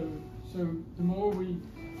love. So the more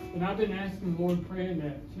and I've been asking the Lord, praying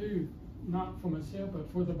that too, not for myself,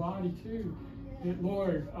 but for the body too, that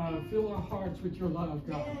Lord, fill our hearts with your love,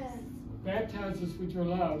 God. Yes. Baptize us with your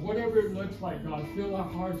love. Whatever it looks like, God, fill our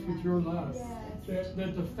hearts with your love. Yes.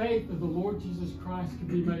 That the faith of the Lord Jesus Christ can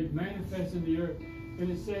be made manifest in the earth.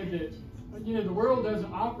 And it said that, the world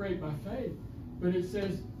doesn't operate by faith, but it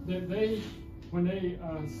says that when they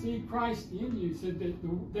see Christ in you, said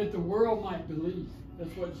that the world might believe.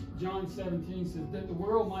 That's what John 17 says, that the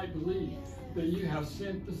world might believe that you have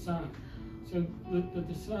sent the Son. So that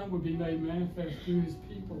the Son would be made manifest through his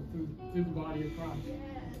people, through the body of Christ.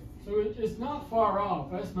 So it's not far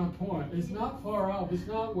off. That's my point. It's not far off. It's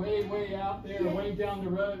not way, way out there, way down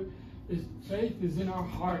the road. Faith is in our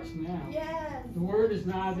hearts now. Yes. The word is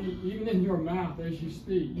not even in your mouth as you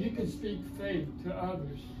speak. You can speak faith to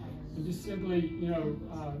others. And just simply,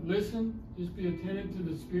 listen. Just be attentive to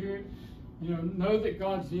the Spirit. Know that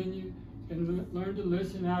God's in you, and learn to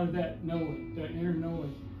listen out of that knowing, that inner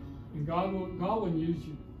knowing. And God will use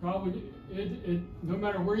you. God will. No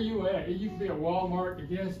matter where you at, you can be at Walmart, a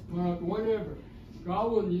gas pump, whatever. God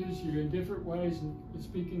will use you in different ways in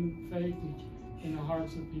speaking faith in the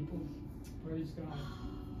hearts of people. Praise God.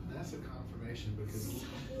 And that's a confirmation, because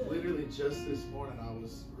literally just this morning I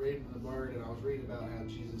was reading the Word, and I was reading about how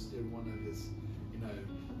Jesus did one of his,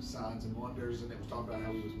 signs and wonders, and it was talking about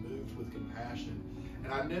how he was moved with compassion.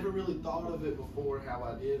 And I never really thought of it before how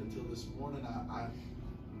I did until this morning.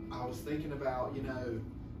 I was thinking about,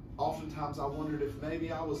 oftentimes I wondered if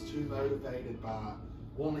maybe I was too motivated by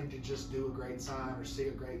wanting to just do a great sign or see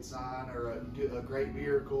a great sign or do a great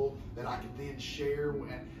miracle that I could then share.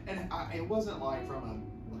 It wasn't like from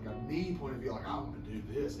a me point of view, like I want to do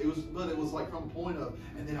this. It was like from a point of,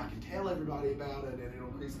 and then I can tell everybody about it and it'll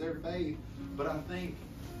increase their faith. But I think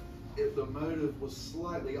if the motive was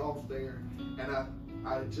slightly off there, and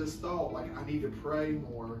I just thought, like, I need to pray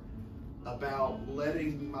more about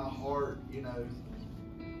letting my heart,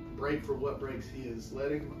 break for what breaks his,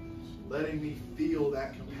 letting me feel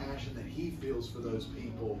that compassion that he feels for those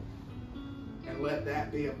people, and let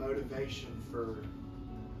that be a motivation for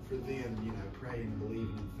them, praying and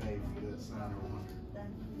believing in faith for that sign or wonder.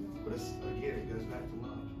 But again, it goes back to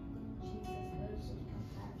love.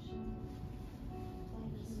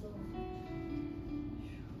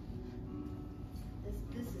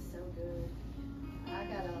 This is so good. I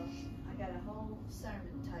got a whole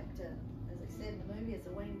sermon typed up. As I said in the movie, it's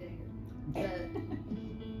a wing dinger. But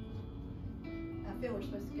I feel we're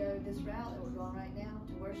supposed to go this route that we're going right now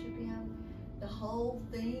to worship him. The whole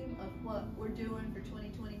theme of what we're doing for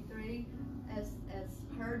 2023, as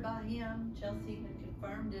heard by him, Chelsea had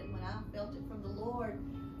confirmed it when I felt it from the Lord,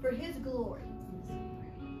 for his glory.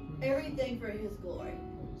 Everything for his glory.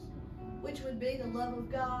 Which would be the love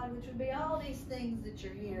of God, which would be all these things that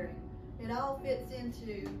you're hearing. It all fits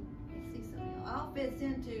into, all fits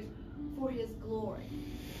into for his glory.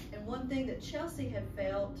 And one thing that Chelsea had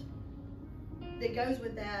felt that goes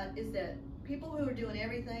with that is that people who are doing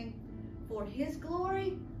everything for his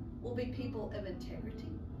glory will be people of integrity.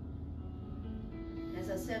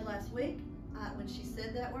 As I said last week, when she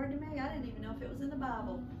said that word to me, I didn't even know if it was in the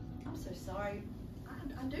Bible. I'm so sorry.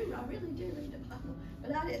 I really do read the Bible.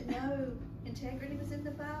 But I didn't know integrity was in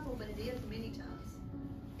the Bible, but it is many times.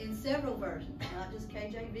 In several versions, not just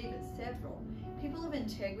KJV, but several. People of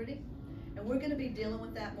integrity. And we're going to be dealing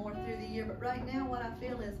with that more through the year. But right now what I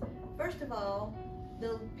feel is, first of all,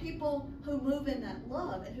 the people who move in that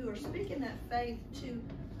love and who are speaking that faith to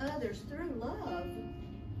others through love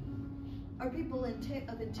are people of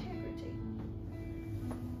integrity.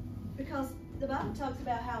 Because the Bible talks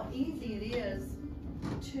about how easy it is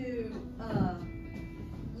to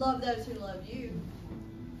love those who love you.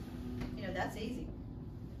 know, that's easy.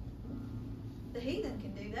 The heathen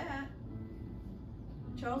can do that.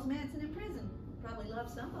 Charles Manson in prison probably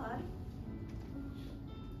loved somebody.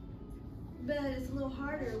 But it's a little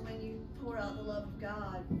harder when you pour out the love of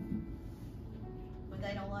God when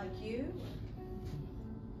they don't like you,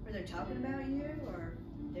 or they're talking about you, or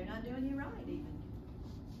they're not doing you right even.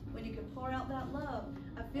 When you can pour out that love.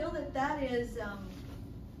 I feel that that is,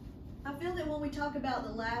 I feel that when we talk about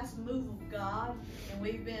the last move of God, and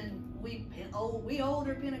we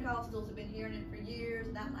older Pentecostals have been hearing it for years,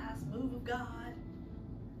 that last move of God,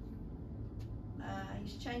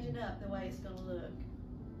 he's changing up the way it's going to look.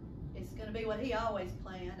 It's going to be what he always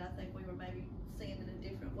planned. I think we were maybe seeing it a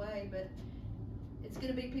different way, but it's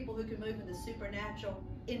going to be people who can move in the supernatural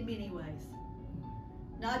in many ways.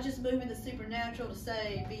 Not just move in the supernatural to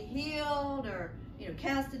say, be healed, or, you know,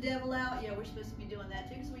 cast the devil out. Yeah, we're supposed to be doing that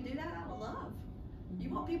too, because we do that out of love. You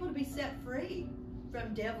want people to be set free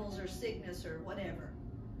from devils or sickness or whatever.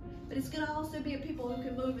 But it's going to also be a people who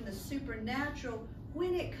can move in the supernatural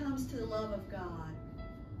when it comes to the love of God.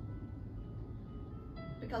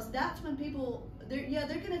 Because that's when people, they're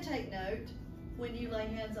going to take note when you lay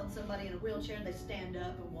hands on somebody in a wheelchair and they stand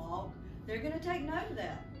up and walk. They're going to take note of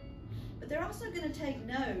that. But they're also going to take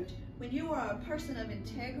note when you are a person of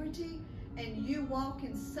integrity and you walk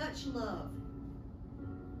in such love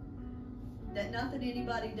that nothing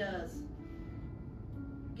anybody does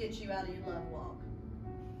gets you out of your love walk.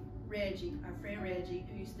 Reggie, our friend Reggie,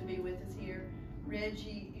 who used to be with us here,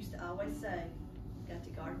 Reggie used to always say, got to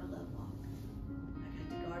guard my love walk. I got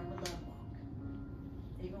to guard my love walk.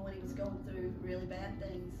 Even when he was going through really bad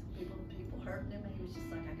things, people hurting him, and he was just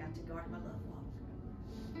like, I got to guard my love walk.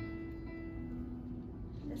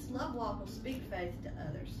 This love walk will speak faith to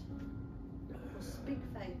others. Will speak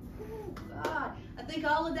faith. Oh God! I think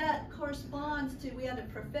all of that corresponds to, we had a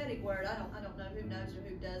prophetic word. I don't know who knows or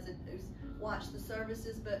who doesn't, who's watched the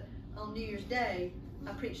services, but on New Year's Day,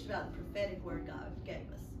 I preached about the prophetic word God gave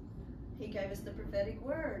us. He gave us the prophetic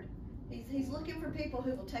word. He's looking for people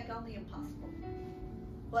who will take on the impossible.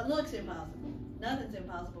 What looks impossible. Nothing's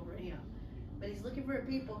impossible for him. But he's looking for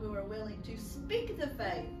people who are willing to speak the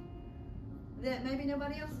faith that maybe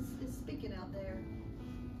nobody else is speaking out there.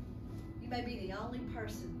 You may be the only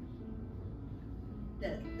person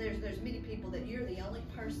that, there's many people that you're the only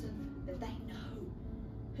person that they know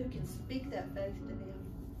who can speak that faith to them.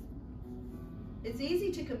 It's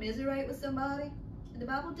easy to commiserate with somebody. And the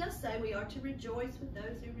Bible does say we are to rejoice with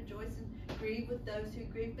those who rejoice and grieve with those who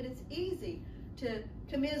grieve. But it's easy to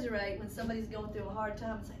commiserate when somebody's going through a hard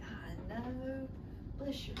time and say, I know,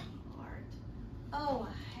 bless your heart. Oh,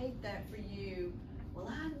 I hate that for you. Well,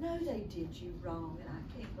 I know they did you wrong, and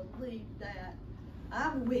I can't believe that.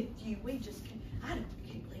 I'm with you. We just can't, I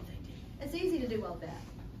can't believe they did. It's easy to do all that.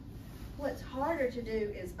 What's harder to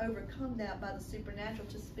do is overcome that by the supernatural,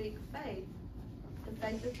 to speak faith, the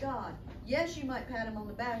faith of God. Yes, you might pat him on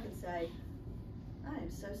the back and say, I am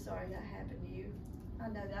so sorry that happened to you. I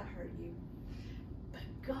know that hurt you. But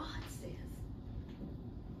God says,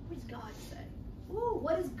 what does God say? Ooh,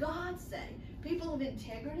 what does God say? People of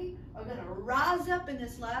integrity are going to rise up in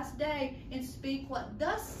this last day and speak what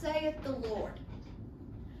thus saith the Lord.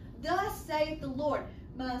 Thus saith the Lord.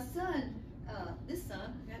 My son, this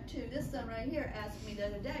son, I got two, this son right here asked me the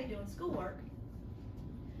other day doing schoolwork,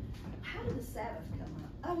 how did the Sabbath come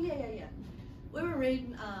up? Oh, yeah. We were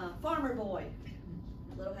reading Farmer Boy,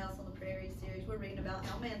 Little House on the Prairie series. We're reading about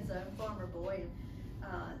Almanzo, Farmer Boy.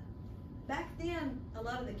 And back then, a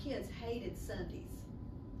lot of the kids hated Sundays.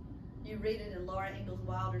 You read it in Laura Ingalls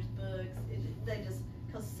Wilder's books.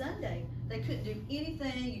 Because Sunday, they couldn't do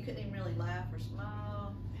anything. You couldn't even really laugh or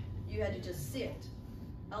smile. You had to just sit.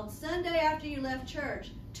 On Sunday after you left church,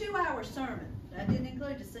 2-hour sermon. That didn't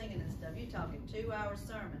include the singing and stuff. You're talking 2-hour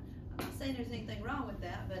sermon. I'm not saying there's anything wrong with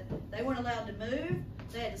that, but they weren't allowed to move.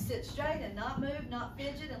 They had to sit straight and not move, not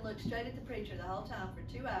fidget, and look straight at the preacher the whole time for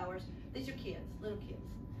 2 hours. These are kids, little kids.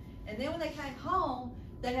 And then when they came home,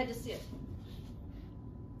 they had to sit.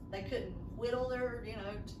 They couldn't whittle their,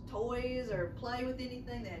 toys or play with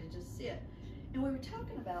anything. They had to just sit. And we were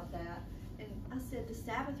talking about that, and I said the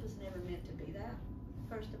Sabbath was never meant to be that.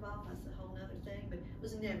 First of all, that's a whole other thing, but it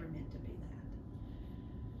was never meant to be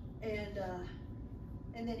that.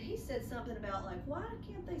 And then he said something about, like, why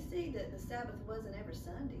can't they see that the Sabbath wasn't ever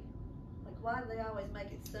Sunday? Like, why do they always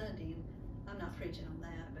make it Sunday? And I'm not preaching on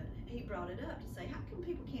that, but he brought it up to say, how come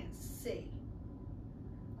people can't see?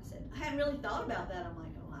 I said, I hadn't really thought about that. I'm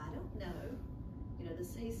like, oh, I don't know.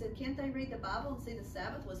 He said, can't they read the Bible and see the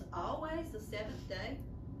Sabbath was always the seventh day?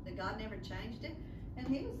 That God never changed it? And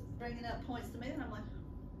he was bringing up points to me, and I'm like,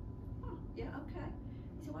 oh, yeah, okay.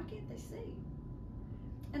 He said, why can't they see?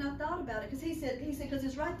 And I thought about it because he said, because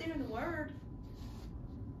it's right there in the Word.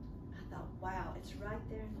 I thought, wow, it's right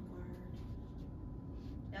there in the Word.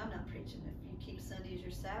 Now, I'm not preaching if you keep Sunday as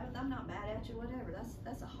your Sabbath. I'm not mad at you, whatever.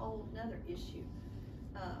 That's a whole nother issue.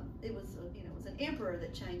 It was an emperor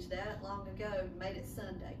that changed that long ago, made it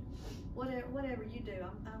Sunday. Whatever you do,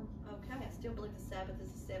 I'm okay. I still believe the Sabbath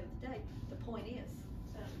is the seventh day. The point is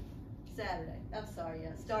Saturday. I'm sorry. Yeah,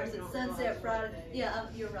 it starts at sunset Friday. Yeah,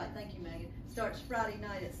 you're right. Thank you, Megan. Starts Friday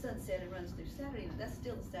night at sunset and runs through Saturday night. That's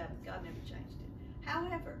still the Sabbath. God never changed it.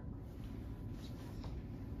 However,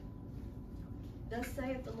 thus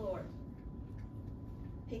saith the Lord.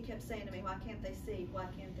 He kept saying to me, why can't they see? Why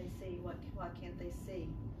can't they see? Why can't they see?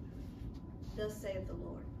 Thus saith the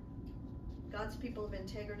Lord. God's people of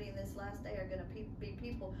integrity in this last day are going to be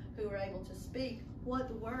people who are able to speak what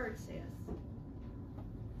the Word says.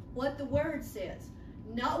 What the Word says.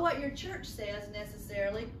 Not what your church says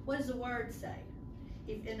necessarily. What does the Word say?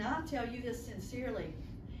 And I'll tell you this sincerely.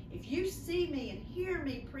 If you see me and hear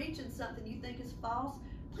me preaching something you think is false,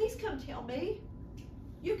 please come tell me.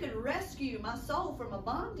 You can rescue my soul from a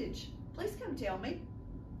bondage. Please come tell me.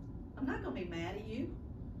 I'm not going to be mad at you.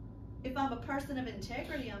 If I'm a person of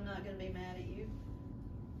integrity, I'm not going to be mad at you.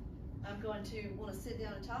 I'm going to want to sit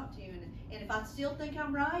down and talk to you. And if I still think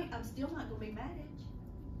I'm right, I'm still not going to be mad at you.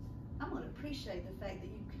 I'm going to appreciate the fact that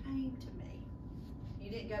you came to me. You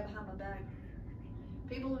didn't go behind my back.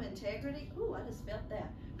 People of integrity, ooh, I just felt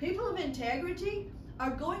that. People of integrity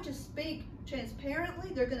are going to speak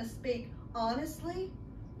transparently. They're going to speak honestly.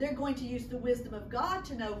 They're going to use the wisdom of God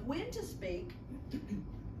to know when to speak.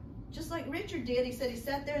 Just like Richard did. He said he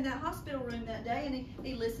sat there in that hospital room that day and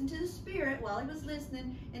he listened to the Spirit while he was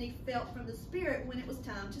listening, and he felt from the Spirit when it was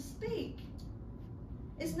time to speak.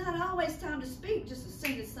 It's not always time to speak just as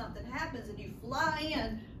soon as something happens and you fly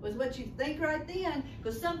in with what you think right then,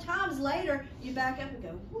 because sometimes later you back up and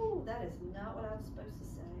go, whoo, that is not what I was supposed to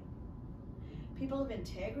say. People of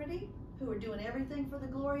integrity who are doing everything for the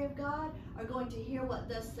glory of God are going to hear what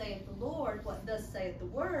thus saith the Lord, what thus saith the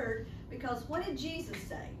Word, because what did Jesus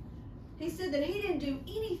say? He said that he didn't do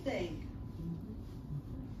anything.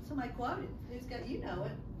 Somebody quoted. Who's got, you know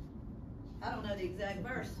it. I don't know the exact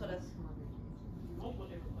verse, but Multiple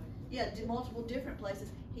different places. yeah, multiple different places.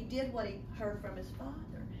 He did what he heard from his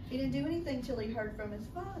Father. He didn't do anything till he heard from his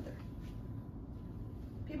Father.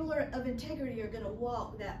 People of integrity are going to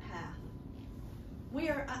walk that path.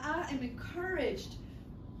 I am encouraged.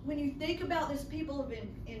 When you think about this people of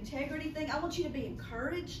integrity thing, I want you to be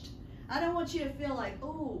encouraged. I don't want you to feel like,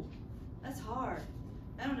 oh, that's hard.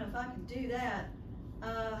 I don't know if I can do that.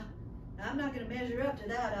 I'm not going to measure up to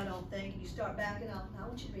that, I don't think. And you start backing off. I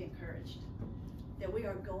want you to be encouraged that we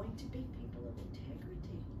are going to be people of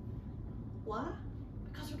integrity. Why?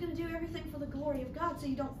 Because we're going to do everything for the glory of God so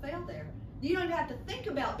you don't fail there. You don't have to think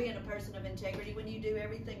about being a person of integrity when you do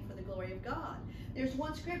everything for the glory of God. There's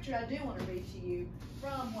one scripture I do want to read to you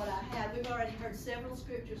from what I had. We've already heard several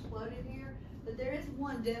scriptures quoted here, but there is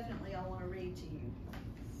one definitely I want to read to you.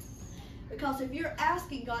 Because if you're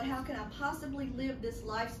asking God, how can I possibly live this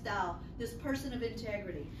lifestyle, this person of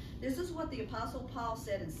integrity? This is what the Apostle Paul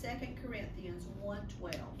said in 2 Corinthians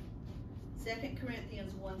 1:12. 2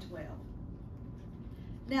 Corinthians 1:12.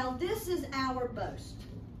 Now this is our boast.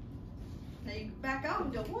 Now you back off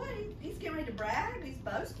and go, what? He's getting ready to brag? He's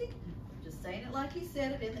boasting? I'm just saying it like he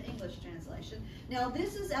said it in the English translation. Now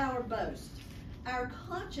this is our boast. Our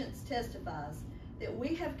conscience testifies that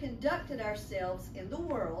we have conducted ourselves in the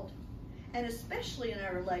world, and especially in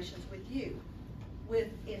our relations with you, with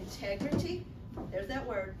integrity, there's that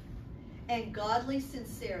word, and godly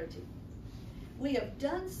sincerity. We have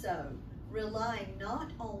done so relying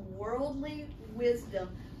not on worldly wisdom,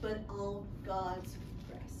 but on God's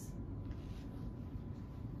grace.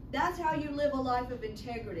 That's how you live a life of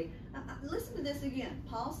integrity. Listen to this again.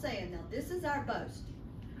 Paul's saying, now this is our boast.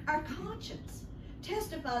 Our conscience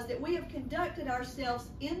testifies that we have conducted ourselves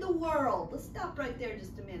in the world. Let's stop right there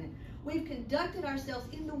just a minute. We've conducted ourselves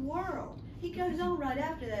in the world. He goes on right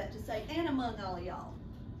after that to say, and among all of y'all.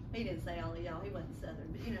 He didn't say all of y'all. He wasn't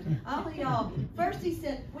Southern, but you know, all of y'all. First he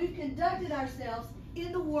said, we've conducted ourselves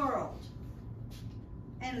in the world,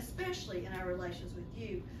 and especially in our relations with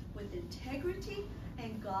you, with integrity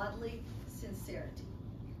and godly sincerity.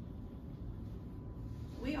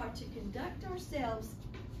 We are to conduct ourselves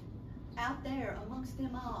out there amongst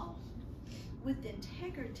them all with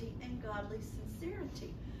integrity and godly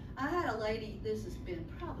sincerity. I had a lady, this has been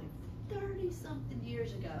probably 30-something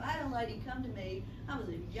years ago. I had a lady come to me. I was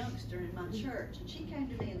a youngster in my church, and she came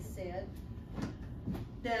to me and said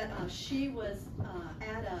that she was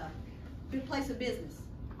at a good place of business.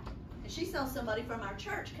 And she saw somebody from our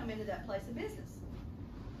church come into that place of business.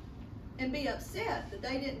 and be upset that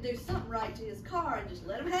they didn't do something right to his car and just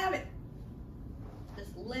let him have it.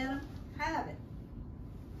 Just let him have it.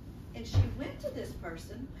 And she went to this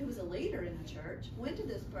person who was a leader in the church, went to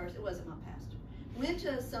this person, it wasn't my pastor, went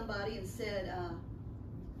to somebody and said,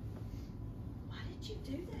 why did you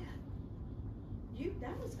do that?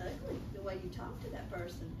 That was ugly, the way you talked to that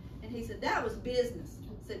person. And he said, that was business.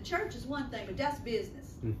 He said, church is one thing, but that's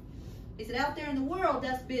business. He said, out there in the world,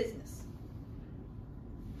 that's business.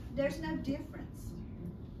 There's no difference.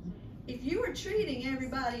 If you are treating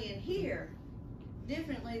everybody in here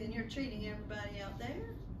differently than you're treating everybody out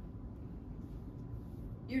there,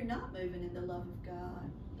 you're not moving in the love of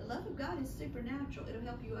God. The love of God is supernatural. It'll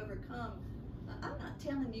help you overcome. I'm not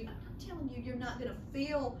telling you you're not going to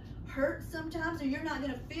feel hurt sometimes, or you're not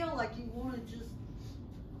going to feel like you want to just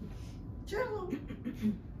tell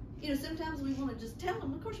them. You know, sometimes we want to just tell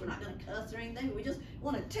them. Of course, we're not going to cuss or anything. We just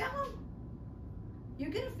want to tell them.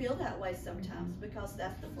 You're going to feel that way sometimes because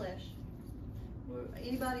that's the flesh.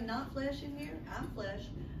 Anybody not flesh in here? I'm flesh.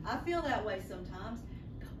 I feel that way sometimes.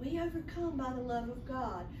 We overcome by the love of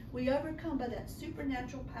God. We overcome by that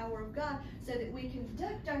supernatural power of God so that we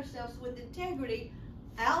conduct ourselves with integrity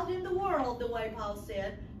out in the world, the way Paul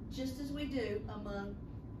said, just as we do among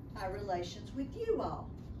our relations with you all.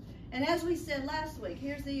 And as we said last week,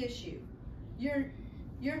 here's the issue.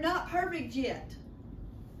 You're not perfect yet.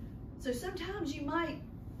 So sometimes you might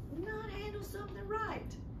not handle something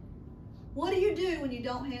right. What do you do when you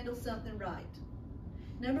don't handle something right?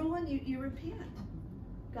 Number one, you repent.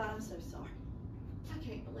 God, I'm so sorry. I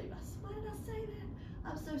can't believe why did I say that?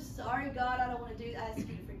 I'm so sorry, God. I don't want to do that. I ask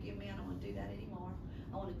you to forgive me. I don't want to do that anymore.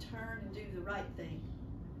 I want to turn and do the right thing.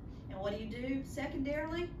 And what do?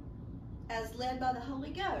 Secondarily, as led by the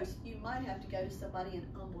Holy Ghost, you might have to go to somebody and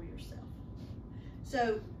humble yourself.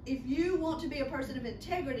 So if you want to be a person of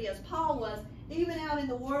integrity, as Paul was, even out in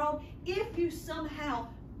the world, if you somehow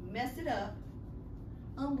mess it up,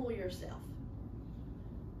 humble yourself.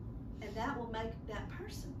 And that will make that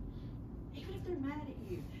person, even if they're mad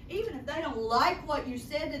at you, even if they don't like what you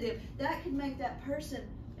said to them, that can make that person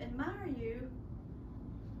admire you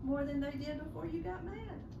more than they did before you got mad.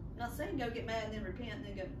 I'm not saying go get mad and then repent and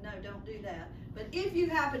then go, no, don't do that. But if you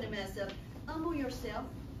happen to mess up, humble yourself.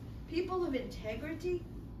 People of integrity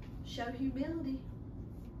show humility.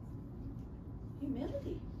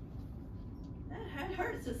 Humility. That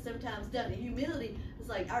hurts us sometimes, doesn't it? Humility is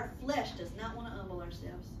like our flesh does not want to humble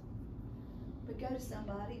ourselves. But go to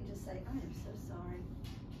somebody and just say, I am so sorry.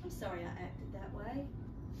 I'm sorry I acted that way.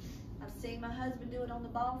 I've seen my husband do it on the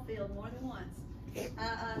ball field more than once.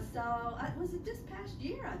 I saw, was it this past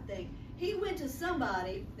year, I think? He went to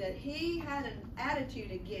somebody that he had an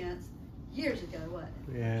attitude against years ago, wasn't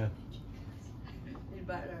it? Yeah. He's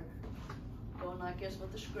back there going like this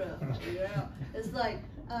with the scrub. Yeah. It's like,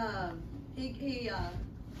 he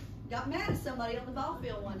got mad at somebody on the ball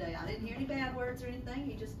field one day. I didn't hear any bad words or anything.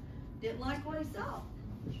 He just didn't like what he saw.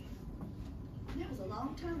 And that was a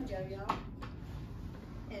long time ago, y'all.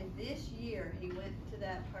 And this year, he went to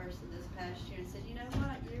that person this past year and said, you know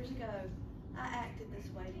what, years ago, I acted this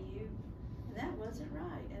way to you, and that wasn't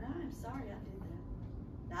right, and I am sorry I did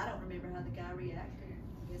that. Now, I don't remember how the guy reacted.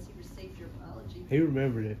 I guess he received your apology. He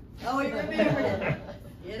remembered it. Oh, he remembered it.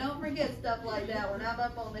 You don't forget stuff like that. When I'm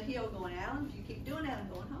up on the hill going, Alan, if you keep doing that, I'm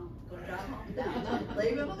going home. I'm going to drive home.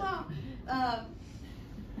 Leave him alone.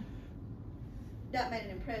 That made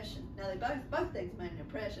an impression. Now, they both things made an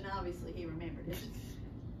impression. Obviously, he remembered it.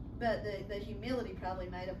 But the humility probably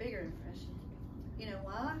made a bigger impression. You know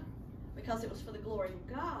why? Because it was for the glory of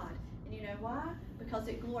God. And you know why? Because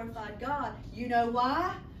it glorified God. You know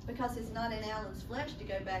why? Because it's not in Alan's flesh to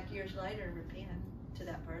go back years later and repent to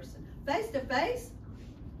that person. Face to face,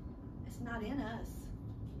 it's not in us.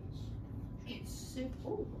 It's Sid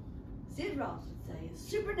Ross would say, it's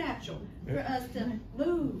supernatural for us to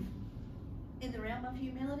move in the realm of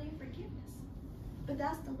humility and forgiveness. But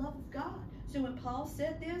that's the love of God. So when Paul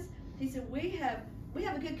said this, he said, we have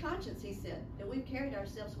a good conscience, he said, that we've carried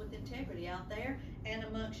ourselves with integrity out there and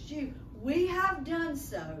amongst you. We have done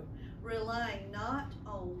so, relying not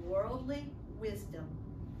on worldly wisdom,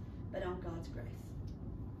 but on God's grace.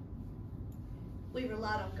 We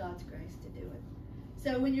relied on God's grace to do it.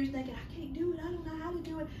 So when you're thinking, I can't do it, I don't know how to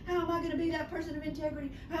do it, how am I going to be that person of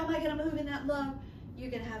integrity, how am I going to move in that love,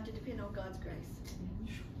 you're going to have to depend on God's grace.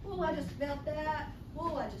 Oh, I just felt that.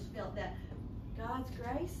 Oh, I just felt that. God's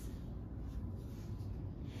grace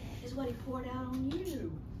is what he poured out on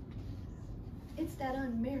you. It's that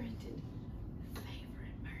unmerited favor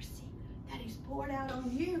and mercy that he's poured out on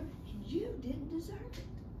you, and you didn't deserve it.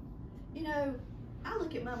 You know, I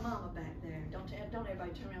look at my mama back there. Don't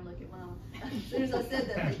everybody turn around and look at mama. As soon as I said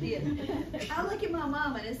that, they did. I look at my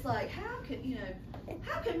mama, and it's like, how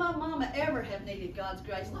could my mama ever have needed God's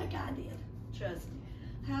grace like I did? Trust me.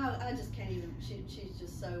 I just can't even. She's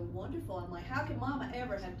just so wonderful. I'm like, how could mama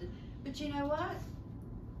ever have to? But you know what?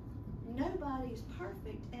 Nobody's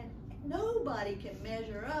perfect, and nobody can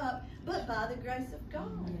measure up, but by the grace of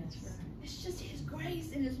God. Yes. It's just His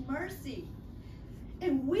grace and His mercy,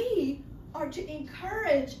 and we are to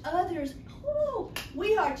encourage others. Oh,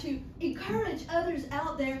 we are to encourage others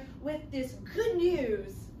out there with this good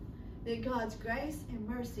news that God's grace and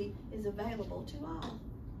mercy is available to all.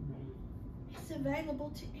 It's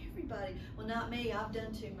available to everybody. Well, not me. I've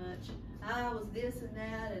done too much. I was this and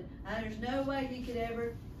that, and there's no way He could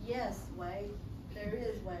ever. Yes, way. There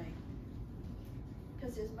is way.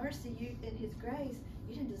 Because His mercy and His grace,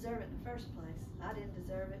 you didn't deserve it in the first place. I didn't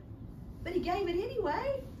deserve it. But He gave it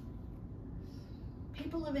anyway.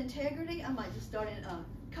 People of integrity, I might just start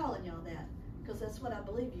calling y'all that, because that's what I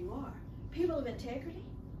believe you are. People of integrity,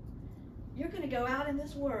 you're going to go out in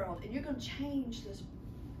this world, and you're going to change this.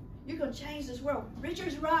 You're going to change this world.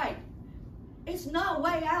 Richard's right. It's not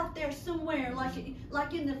way out there somewhere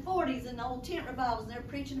like in the 40s and the old tent revivals, and they're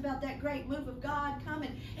preaching about that great move of God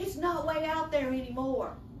coming. It's not way out there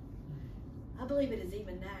anymore. I believe it is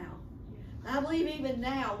even now. I believe even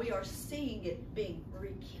now we are seeing it being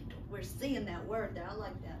rekindled. We're seeing that word there. I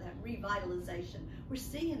like that revitalization. We're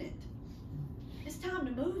seeing it. It's time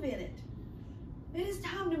to move in it. It is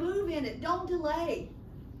time to move in it. Don't delay.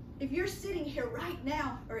 If you're sitting here right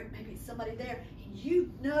now, or maybe somebody there, and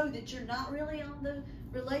you know that you're not really on the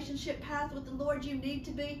relationship path with the Lord you need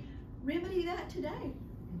to be, remedy that today.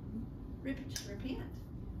 Repent.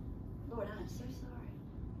 Lord, I'm so sorry.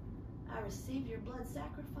 I receive your blood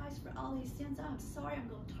sacrifice for all these sins. I'm sorry. I'm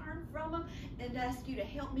going to turn from them and ask you to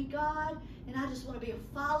help me, God. And I just want to be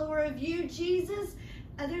a follower of you, Jesus.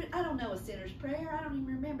 I don't know a sinner's prayer. I don't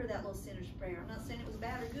even remember that little sinner's prayer. I'm not saying it was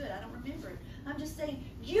bad or good. I don't remember it. I'm just saying,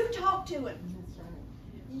 you talk to Him. That's right.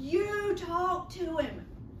 You talk to Him.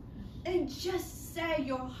 And just say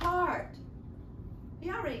your heart.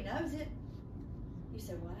 He already knows it. You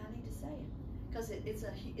say, well, I need to say it. Because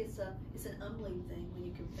it's an humbling thing when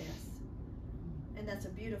you confess. And that's a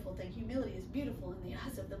beautiful thing. Humility is beautiful in the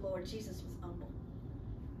eyes of the Lord. Jesus was humble.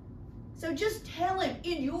 So just tell Him,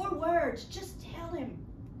 in your words, just tell Him,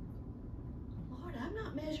 Lord, I'm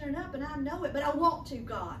not measuring up and I know it, but I want to,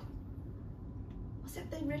 God. What's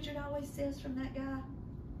that thing Richard always says from that guy,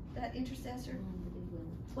 that intercessor? Willing to be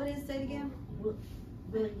willing. What is it? Say it again?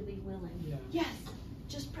 Willing to be willing. Yeah. Yes.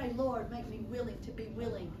 Just pray, Lord, make me willing to be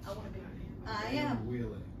willing. I want to be.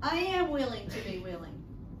 I am willing to be willing.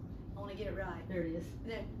 I want to get it right. There it is.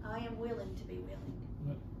 Then I am willing to be willing.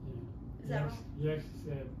 But, Is that right? You actually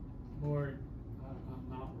said, Lord,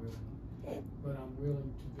 I'm not willing, but I'm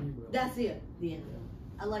willing to be willing. That's it. Yeah.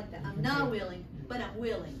 I like that. I'm not willing, but I'm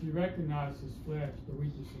willing. He recognized his flesh, the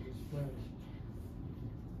weakness of his flesh.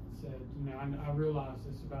 Said, I realize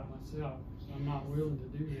this about myself. I'm not willing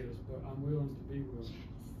to do this, but I'm willing to be willing.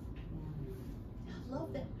 I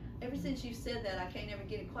love that. Ever since you said that, I can't ever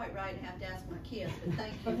get it quite right and have to ask my kids. But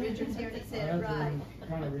thank you. Richard's here and he said it right. I have to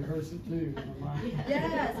kind of rehearse it too in my mind.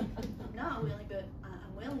 Yes. I'm not willing, but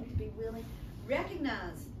I'm willing to be willing.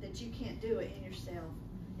 Recognize that you can't do it in yourself.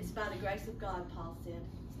 It's by the grace of God, Paul said.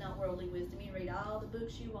 It's not worldly wisdom. You can read all the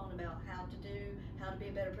books you want about how to be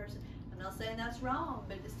a better person. I'm not saying that's wrong,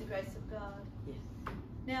 but it's the grace of God. Yes.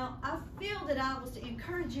 Now, I feel that I was to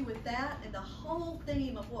encourage you with that and the whole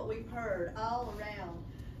theme of what we've heard all around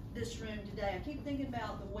this room today. I keep thinking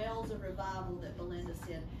about the wells of revival that Belinda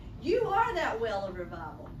said. You are that well of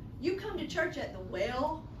revival. You come to church at the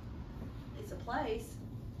well. It's a place.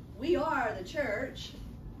 We are the church.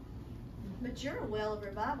 But you're a well of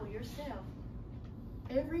revival yourself.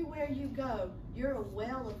 Everywhere you go, you're a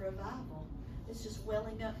well of revival. It's just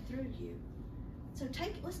welling up through you. So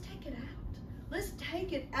let's take it out. Let's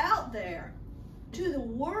take it out there to the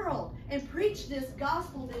world and preach this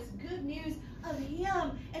gospel, this good news of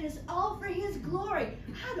Him, and it's all for His glory.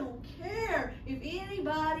 I don't care if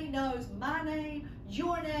anybody knows my name,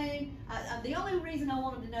 your name. The only reason I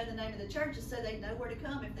wanted to know the name of the church is so they'd know where to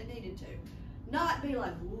come if they needed to. Not be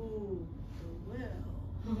like, ooh, the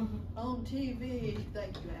well on TV.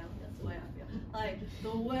 Thank you, Al. That's the way I feel. Like,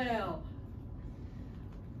 the well.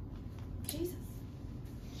 Jesus.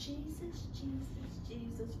 Jesus, Jesus,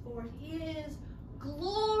 Jesus, for His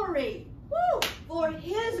glory. Woo! For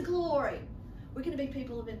His glory. We're going to be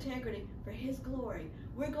people of integrity for His glory.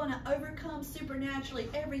 We're going to overcome supernaturally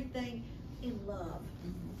everything in love.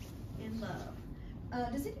 In love.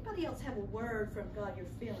 Does anybody else have a word from God you're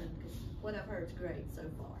feeling? Because what I've heard is great so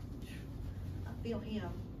far. I feel Him.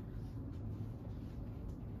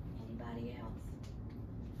 Anybody else?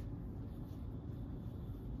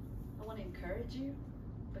 I want to encourage you,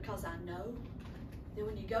 because I know that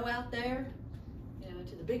when you go out there, you know,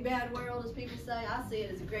 to the big bad world, as people say, I see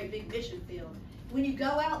it as a great big mission field. When you go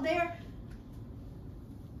out there,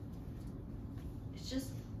 it's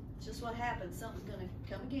just what happens. Something's going to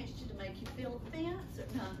come against you to make you feel offense. Or,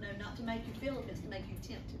 no, not to make you feel offense, to make you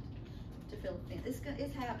tempted to feel offense.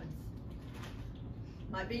 It happens.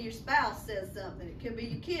 Might be your spouse says something. It could be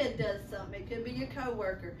your kid does something. It could be your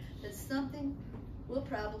coworker. But something will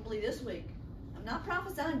probably this week. I'm not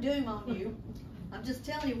prophesying doom on you. I'm just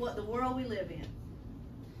telling you what the world we live in.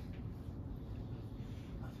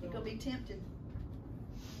 You're going to be tempted.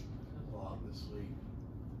 A lot this week.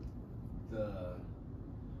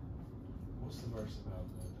 What's the verse about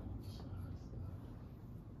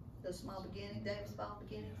The small beginning, David's small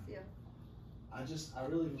beginnings, yeah. I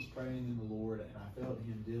really was praying in the Lord, and I felt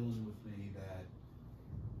Him dealing with me that,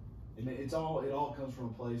 and it all comes from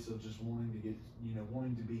a place of just wanting to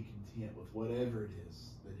be content with whatever it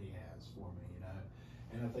is that He has for me, you know.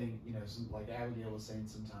 And I think, you know, like Abigail was saying,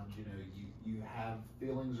 sometimes, you know, you have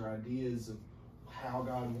feelings or ideas of how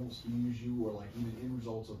God wants to use you, or like even end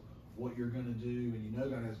results of what you're going to do, and you know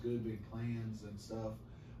God has good big plans and stuff,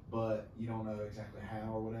 but you don't know exactly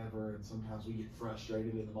how or whatever. And sometimes we get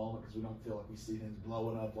frustrated in the moment because we don't feel like we see things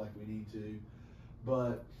blowing up like we need to.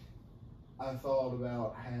 But I thought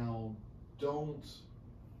about how don't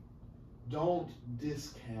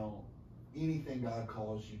discount anything God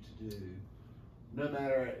calls you to do, no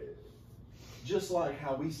matter. Just like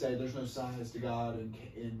how we say there's no size to God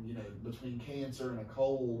in you know, between cancer and a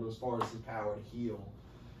cold as far as His power to heal.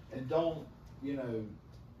 And don't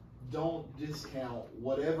discount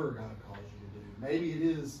whatever God calls you to do. Maybe it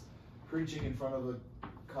is preaching in front of a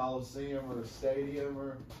coliseum or a stadium,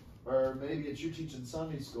 or maybe it's you teaching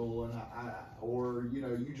Sunday school, and or you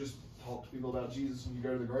know, you just talk to people about Jesus when you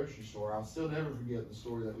go to the grocery store. I'll still never forget the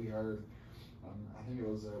story that we heard. I think it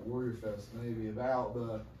was at Warrior Fest, maybe, about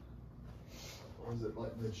the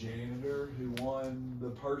janitor who won, the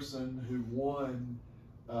person who won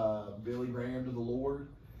Billy Graham to the Lord.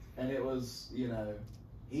 And it was, you know,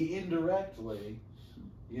 he indirectly,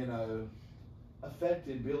 you know,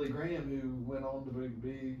 affected Billy Graham, who went on to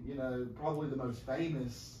be, you know, probably the most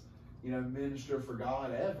famous, you know, minister for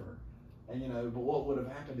God ever. And, you know, but what would have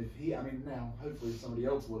happened if now, hopefully somebody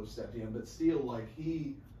else would have stepped in, but still, like,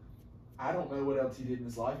 I don't know what else he did in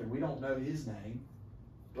his life, and we don't know his name,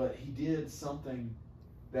 but he did something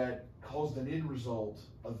that caused an end result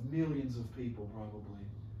of millions of people probably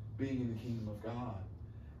being in the kingdom of God.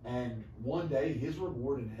 And one day his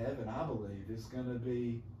reward in heaven, I believe, is going to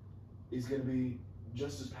be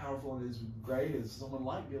just as powerful and as great as someone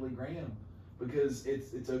like Billy Graham, because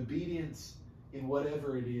it's obedience in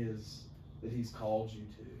whatever it is that He's called you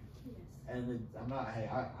to. Yes. And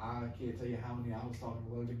I can't tell you how many. I was talking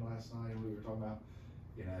to Logan last night, and we were talking about,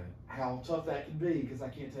 you know, how tough that can be, because I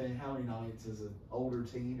can't tell you how many nights as an older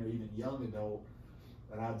teen or even young adult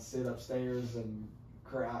that I'd sit upstairs and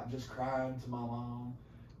just crying to my mom,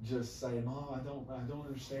 just saying, "Mom, I don't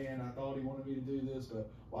understand. I thought He wanted me to do this, but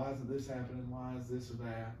why isn't this happening? Why is this or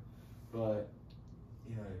that?" But,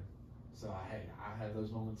 you know, so I have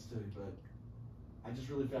those moments too. But I just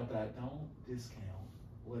really felt that don't discount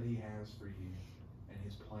what He has for you and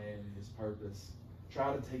His plan and His purpose.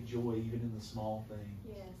 Try to take joy even in the small things.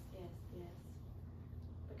 Yes.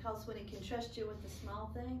 Because when He can trust you with the small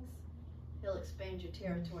things, He'll expand your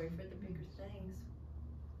territory for the bigger things.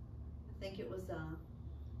 I think it was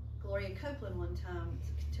Gloria Copeland one time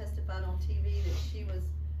testified on TV that she was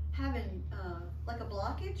having like a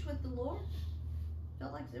blockage with the Lord.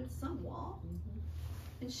 Felt like there was some wall. Mm-hmm.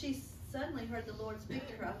 And she suddenly heard the Lord speak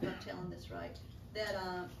to her, I hope I'm telling this right, that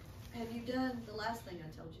have you done the last thing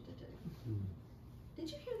I told you to do? Mm-hmm.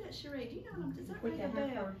 Did you hear that, Sheree? Do you know what I'm, does that ring a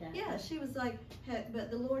bell? Yeah, she was like,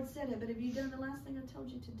 but the Lord said it, but have you done the last thing I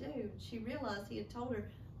told you to do? She realized He had told her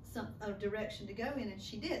a direction to go in, and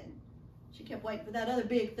she didn't. She kept waiting for that other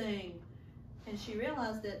big thing. And she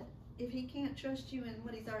realized that if He can't trust you in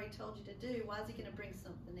what He's already told you to do, why is He going to bring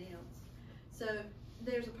something else? So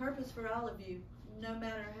there's a purpose for all of you, no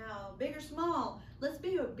matter how big or small. Let's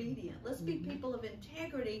be obedient. Let's be people of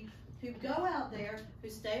integrity who go out there, who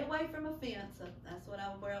stay away from offense. That's where I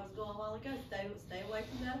was going a while ago. Stay away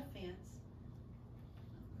from that offense.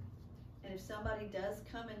 And if somebody does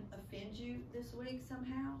come and offend you this week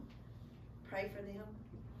somehow, pray for them.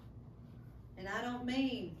 And I don't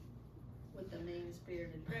mean with the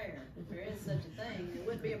mean-spirited prayer. If there is such a thing, it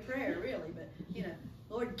wouldn't be a prayer really, but you know,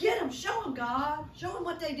 Lord, get them, show them, God, show them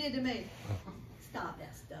what they did to me. Stop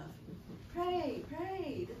that stuff. Pray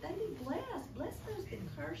that they be blessed. Bless those that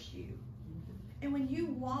curse you. And when you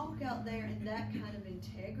walk out there in that kind of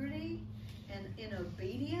integrity and in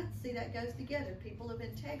obedience, see, that goes together. People of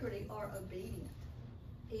integrity are obedient,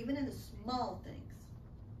 even in the small things.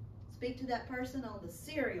 Speak to that person on the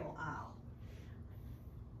cereal aisle.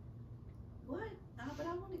 What? Oh, but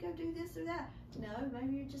I want to go do this or that. No,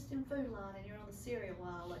 maybe you're just in food line and you're on the cereal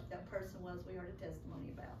aisle like that person was we heard a testimony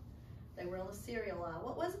about. They were on the cereal aisle.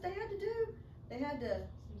 What was it they had to do? They had to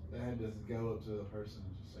go up to the person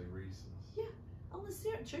and just say Reese's. Yeah, on the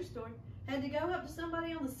cereal, true story. Had to go up to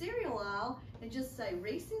somebody on the cereal aisle and just say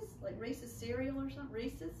Reese's, like Reese's cereal or something,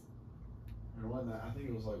 Reese's. Or wasn't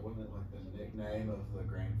it like the nickname of the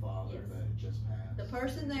grandfather Yes. that had just passed? The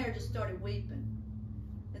person there just started weeping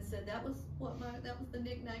and said that was the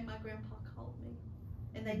nickname my grandpa called me.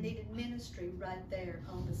 And they needed ministry right there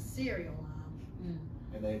on the cereal aisle.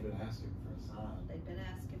 And they've been asking for a sign. They've been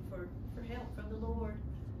asking for help from the Lord.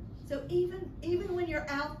 So even when you're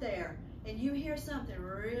out there and you hear something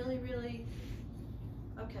really, really,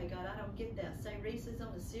 okay, God, I don't get that. Say Reese's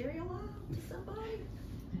on the cereal aisle to somebody.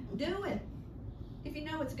 Do it. If you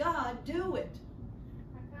know it's God, do it.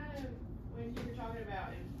 I kind of, when you were talking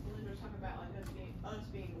about, and Belinda was talking about like us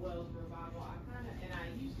being wells of revival, and I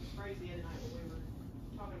used this phrase the other night when we were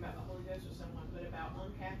talking about the Holy Ghost with someone, but about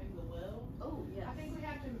uncapping the well. Oh, yes. I think we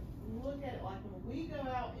have to look at it like when we go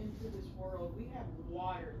out into this world, we have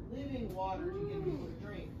water, living water to give people to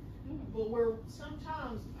drink. But we're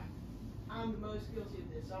sometimes, I'm the most guilty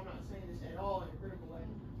of this, so I'm not saying this at all in a critical way,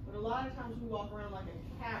 but a lot of times we walk around like a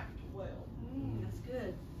capped well. That's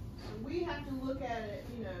good. So we have to look at it,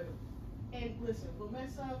 you know, and listen, we'll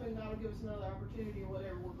mess up and God will give us another opportunity or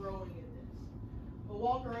whatever, we're growing in this. But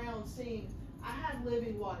walk around seeing, I have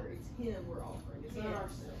living water, it's Him we're offering, it's not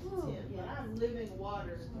ourselves, it's Him. But I have living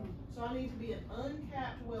water, so I need to be an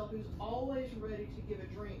uncapped well who's always ready to give a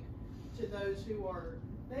drink to those who are,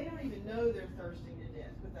 they don't even know they're thirsting to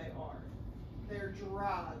death, but they are. They're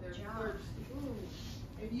dry, they're thirsty.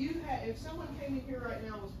 If someone came in here right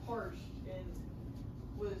now was parched and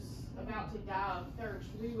was about to die of thirst,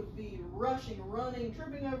 we would be rushing, running,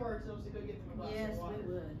 tripping over ourselves to go get them a glass of water. Yes,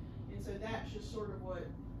 we would. And so that's just sort of what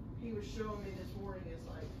he was showing me this morning is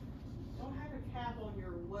like, don't have a cap on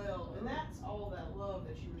your well. And that's all that love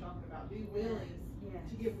that you were talking about. Be willing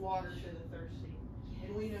to give water to the thirsty.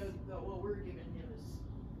 And we know that what we're giving him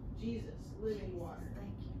is Jesus, living water.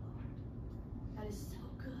 Thank you, Lord. That is so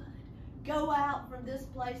good. Go out from this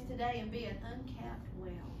place today and be an uncapped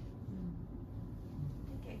well.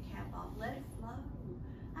 Take that cap off. Let it flow.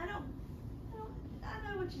 I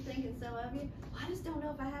know what you're thinking, some of you. I just don't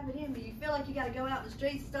know if I have it in me. You feel like you got to go out in the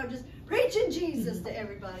streets and start just preaching Jesus to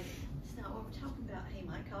everybody. It's not what we're talking about. He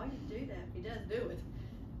might call you to do that. If he does, do it.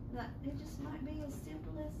 But it just might be as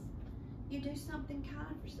simple as you do something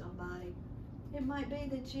kind for somebody. It might be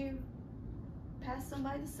that you pass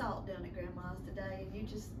somebody the salt down at Grandma's today and you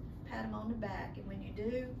just pat them on the back. And when you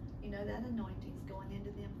do, you know that anointing's going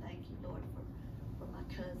into them. Thank you, Lord, for my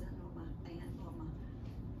cousin or my aunt or my...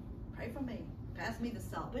 Pray for me. Pass me the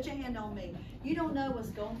salt. Put your hand on me. You don't know what's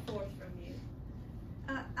going forth from you.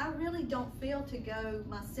 I really don't feel to go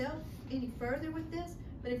myself any further with this,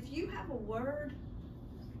 but if you have a word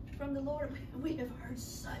from the Lord, we have heard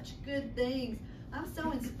such good things. I'm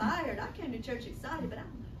so inspired. I came to church excited, but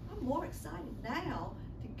I'm more excited now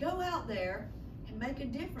to go out there and make a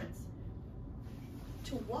difference,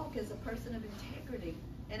 to walk as a person of integrity.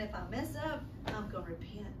 And if I mess up, I'm going to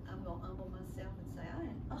repent. I'm going to humble myself and say,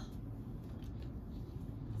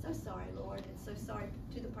 so sorry, Lord, and so sorry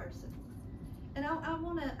to the person. And I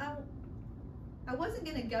wasn't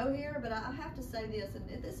going to go here, but I have to say this,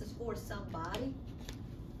 and this is for somebody.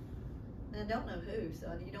 And I don't know who,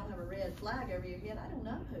 so you don't have a red flag over your head. I don't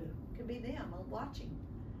know who. It could be them. I'm watching.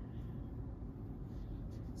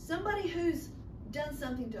 Somebody who's done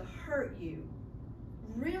something to hurt you,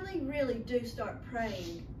 really, really do start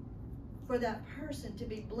praying for that person to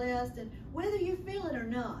be blessed, and whether you feel it or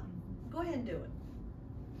not, go ahead and do it.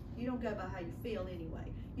 You don't go by how you feel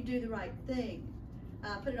anyway. You do the right thing.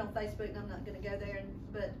 I put it on Facebook, and I'm not going to go there,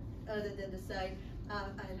 but other than to say, I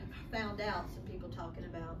found out some people talking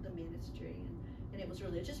about the ministry, and it was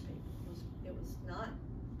religious people. It was not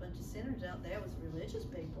a bunch of sinners out there. It was religious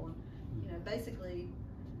people, and basically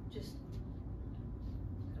just,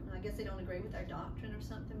 I guess they don't agree with our doctrine or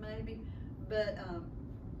something maybe, but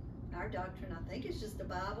our doctrine, I think, is just the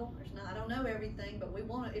Bible. I don't know everything, but we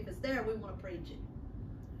want to, if it's there, we want to preach it.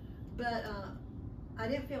 But I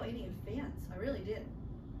didn't feel any offense. I really didn't,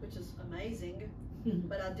 which is amazing,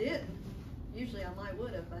 but I didn't. Usually I might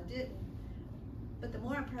would have, I didn't. But the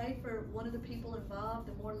more I prayed for one of the people involved,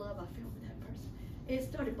 the more love I felt for that person. It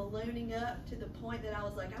started ballooning up to the point that I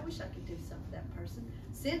was like, I wish I could do something for that person.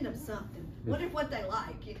 Send them something. Wonder what they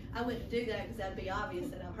like. I wouldn't do that because that'd be obvious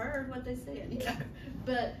that I've heard what they said. You know?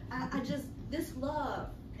 But I just, this love,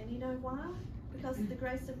 and you know why? Because of the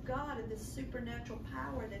grace of God and this supernatural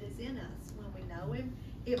power that is in us. When we know Him,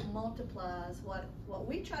 it multiplies what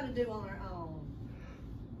we try to do on our own.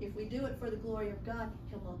 If we do it for the glory of God,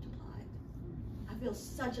 He'll multiply it. I feel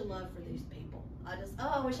such a love for these people. I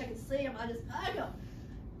wish I could see them. I just hug them.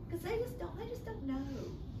 Because they just don't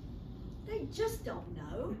know. They just don't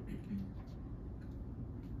know.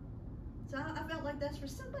 So I felt like that's for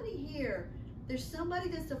somebody here. There's somebody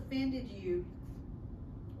that's offended you.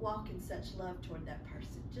 Walk in such love toward that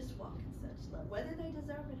person. Just walk in such love, whether they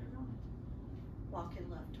deserve it or not. Walk in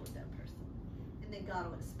love toward that person. And then God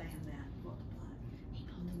will expand that, multiply it. He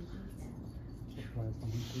multiplies it.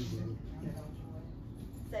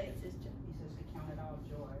 Say it, sister. He says to count it all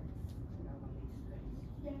joy, when these things.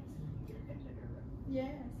 Yes. You get offended or.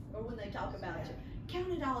 Yes. Or when they talk about you.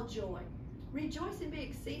 Count it all joy. Rejoice and be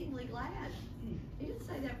exceedingly glad. He didn't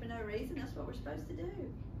say that for no reason. That's what we're supposed to do.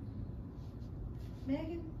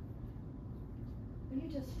 Megan, will you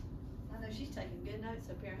just, I know she's taking good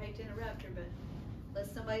notes up here. I hate to interrupt her, but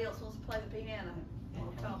unless somebody else wants to play the piano,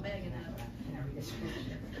 I'll call Megan up.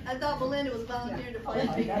 I thought Belinda was volunteering to play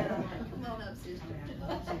the piano. Come on up, sister.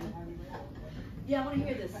 Yeah, I want to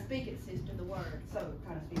hear this. Speak it, sister, the word. So,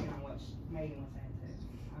 kind of speaking on what Megan was saying too.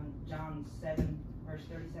 John 7, verse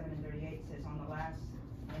 37 and 38 says, on the last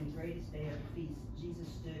and greatest day of the feast, Jesus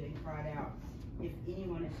stood and cried out, if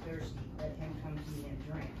anyone is thirsty, let him come to me and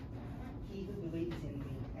drink. He who believes in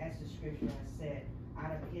me, as the scripture has said, out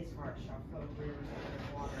of his heart shall flow rivers of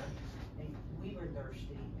water. And we were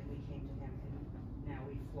thirsty, and we came to him, and now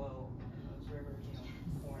we flow in those rivers,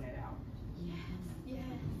 pouring it out.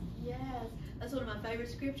 Yes. That's one of my favorite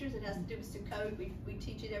scriptures. It has to do with Sukkot. We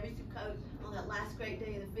teach it every Sukkot on that last great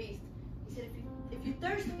day of the feast. He said, if you're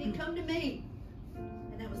thirsty, come to me.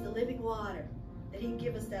 And that was the living water. That He'd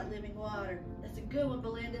give us that living water. That's a good one,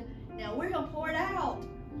 Belinda. Now we're going to pour it out.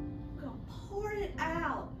 We're going to pour it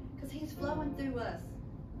out because He's flowing through us.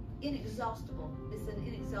 Inexhaustible. It's an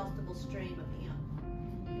inexhaustible stream of Him.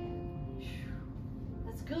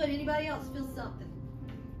 That's good. Anybody else feel something?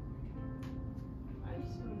 I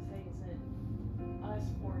just want to say is that us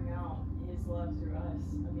pouring out His love through us,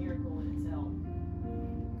 a miracle in itself.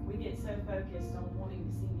 We get so focused on wanting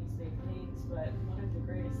to see these big things, but one of the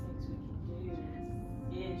greatest things we can do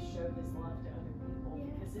is show His love to other people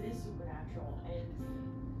because it is supernatural. And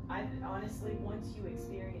I honestly, once you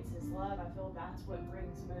experience His love, I feel that's what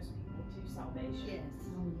brings most people to salvation.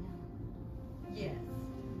 Yes.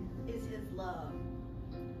 It's His love.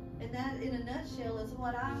 And that, in a nutshell, is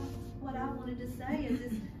what I wanted to say. Is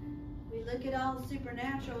this: we look at all the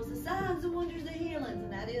supernaturals, the signs and wonders, the healings,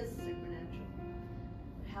 and that is supernatural.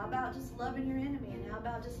 But how about just loving your enemy? And how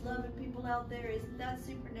about just loving people out there? Isn't that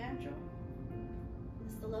supernatural?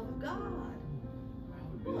 It's the love of God.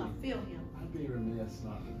 I feel Him. I'd be remiss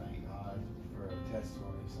not to thank God for a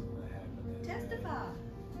testimony of something that happened. Testify.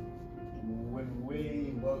 When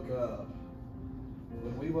we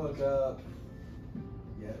woke up,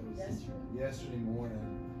 yeah, it was yesterday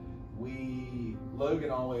morning.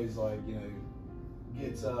 Logan always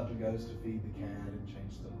gets up and goes to feed the cat and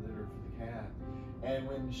change the litter for the cat. And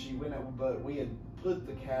when she went out, but we had put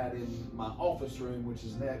the cat in my office room, which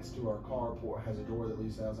is next to our carport, has a door that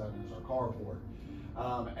leads outside and is our carport.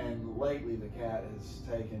 And lately the cat has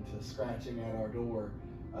taken to scratching at our door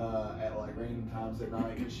at random times at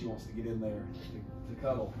night because she wants to get in there to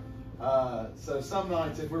cuddle. So some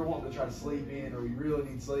nights if we're wanting to try to sleep in or we really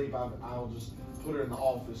need sleep, I'll just put her in the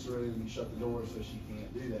office room and shut the door so she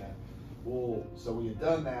can't do that. Well, so we had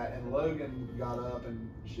done that, and Logan got up and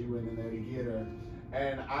she went in there to get her,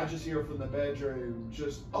 and I just hear from the bedroom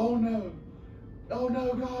just, oh no, God,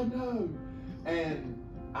 no. And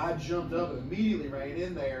I jumped up and immediately ran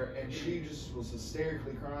in there, and she just was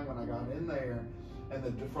hysterically crying when I got in there, and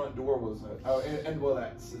the front door was open.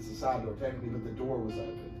 It's a side door technically, but the door was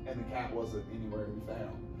open, and the cat wasn't anywhere to be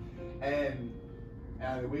found. And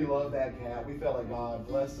we love that cat. We felt like God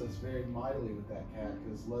blessed us very mightily with that cat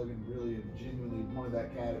because Logan really genuinely wanted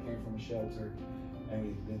that cat. It came from a shelter, and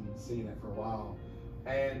we've been seeing it for a while.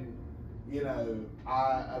 And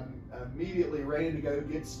I immediately ran to go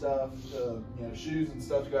get stuff, shoes and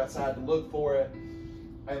stuff to go outside to look for it.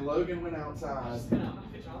 And Logan went outside.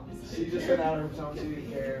 switch opposite. She just went out on her own. She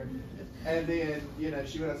didn't care. And then,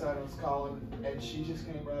 she went outside and was calling, and she just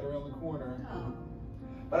came right around the corner. Oh.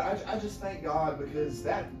 But I just thank God because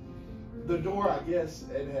the door, I guess,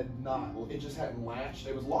 it just hadn't latched.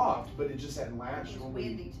 It was locked, but it just hadn't latched. It was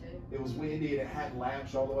windy too. It was windy and it hadn't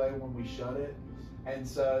latched all the way when we shut it. And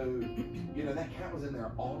so, that cat was in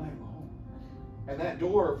there all night long. And that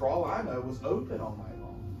door, for all I know, was open all night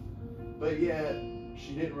long. But yet,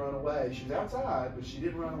 she didn't run away. She was outside, but she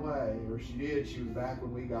didn't run away. Or she did. She was back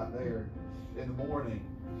when we got there in the morning.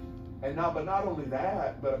 And not only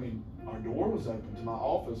that, but our door was open to my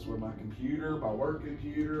office where my computer, my work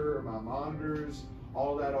computer, my monitors,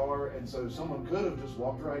 all that are. And so someone could have just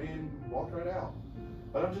walked right in, walked right out.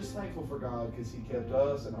 But I'm just thankful for God because He kept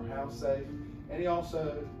us and our house safe. And He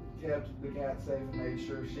also kept the cat safe and made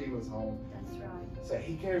sure she was home. That's right. So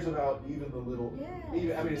He cares about even the little,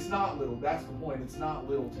 Yes. it's not little, that's the point, it's not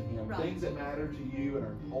little to Him. Right. Things that matter to you and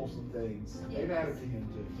are wholesome things, they Yes. matter to Him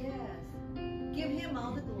too. Yes. Give Him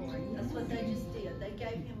all the glory. That's what they just did. They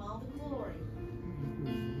gave Him all the glory.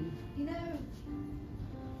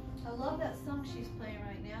 I love that song she's playing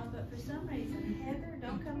right now, but for some reason, Heather,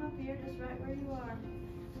 don't come up here, just right where you are.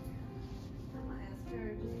 I'm gonna ask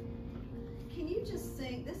her, can you just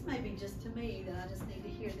sing, this may be just to me, that I just need to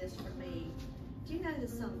hear this for me. Do you know the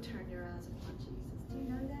song, Turn Your Eyes Upon Jesus? Do you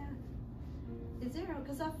know that? Is there,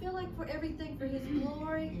 because I feel like for everything for His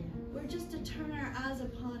glory, we're just to turn our eyes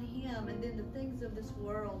upon Him, and then the things of this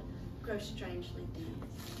world grow strangely dim.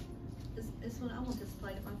 This one, I want this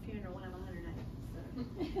played at my funeral when I'm 108. So.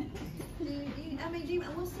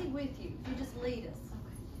 We'll sing with you. You just lead us.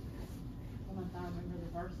 I don't know if I remember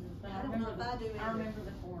the verses, but I don't know if I do I either. remember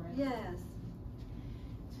the chorus. Yes.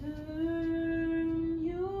 Turn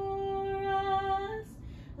your eyes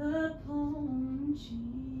upon Jesus.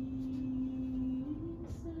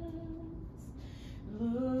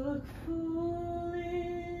 Look full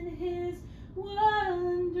in His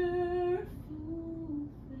wonderful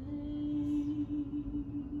face,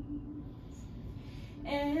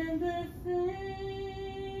 and the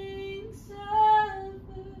things of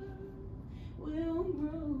earth will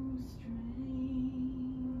grow strangely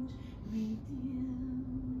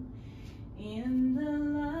dim in the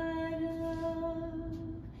light of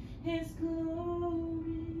His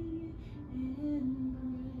glory and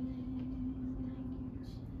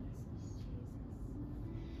grace.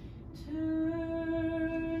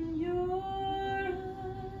 Turn your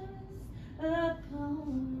eyes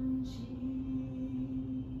upon Jesus.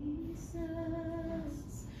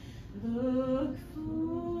 Look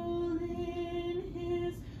full in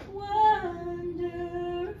His wonderful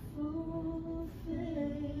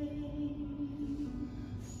face,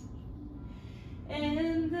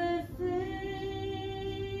 and the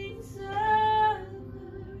things of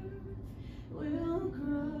earth will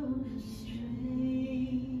grow strangely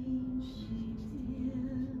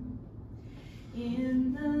dim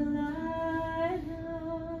in the light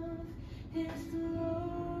of His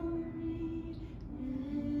glory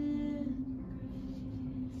and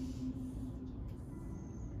grace.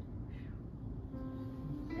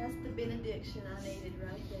 That's the benediction I needed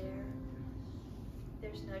right there.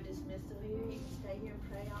 There's no dismissal here. You can stay here and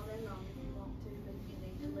pray all day long if you want to, but if you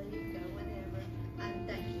need to leave, go whenever.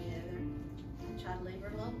 Thank you, Heather. I try to leave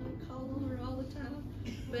her alone and call on her all the time,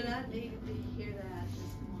 but I needed to hear that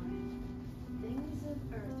this morning. Things of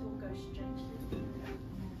earth will go strangely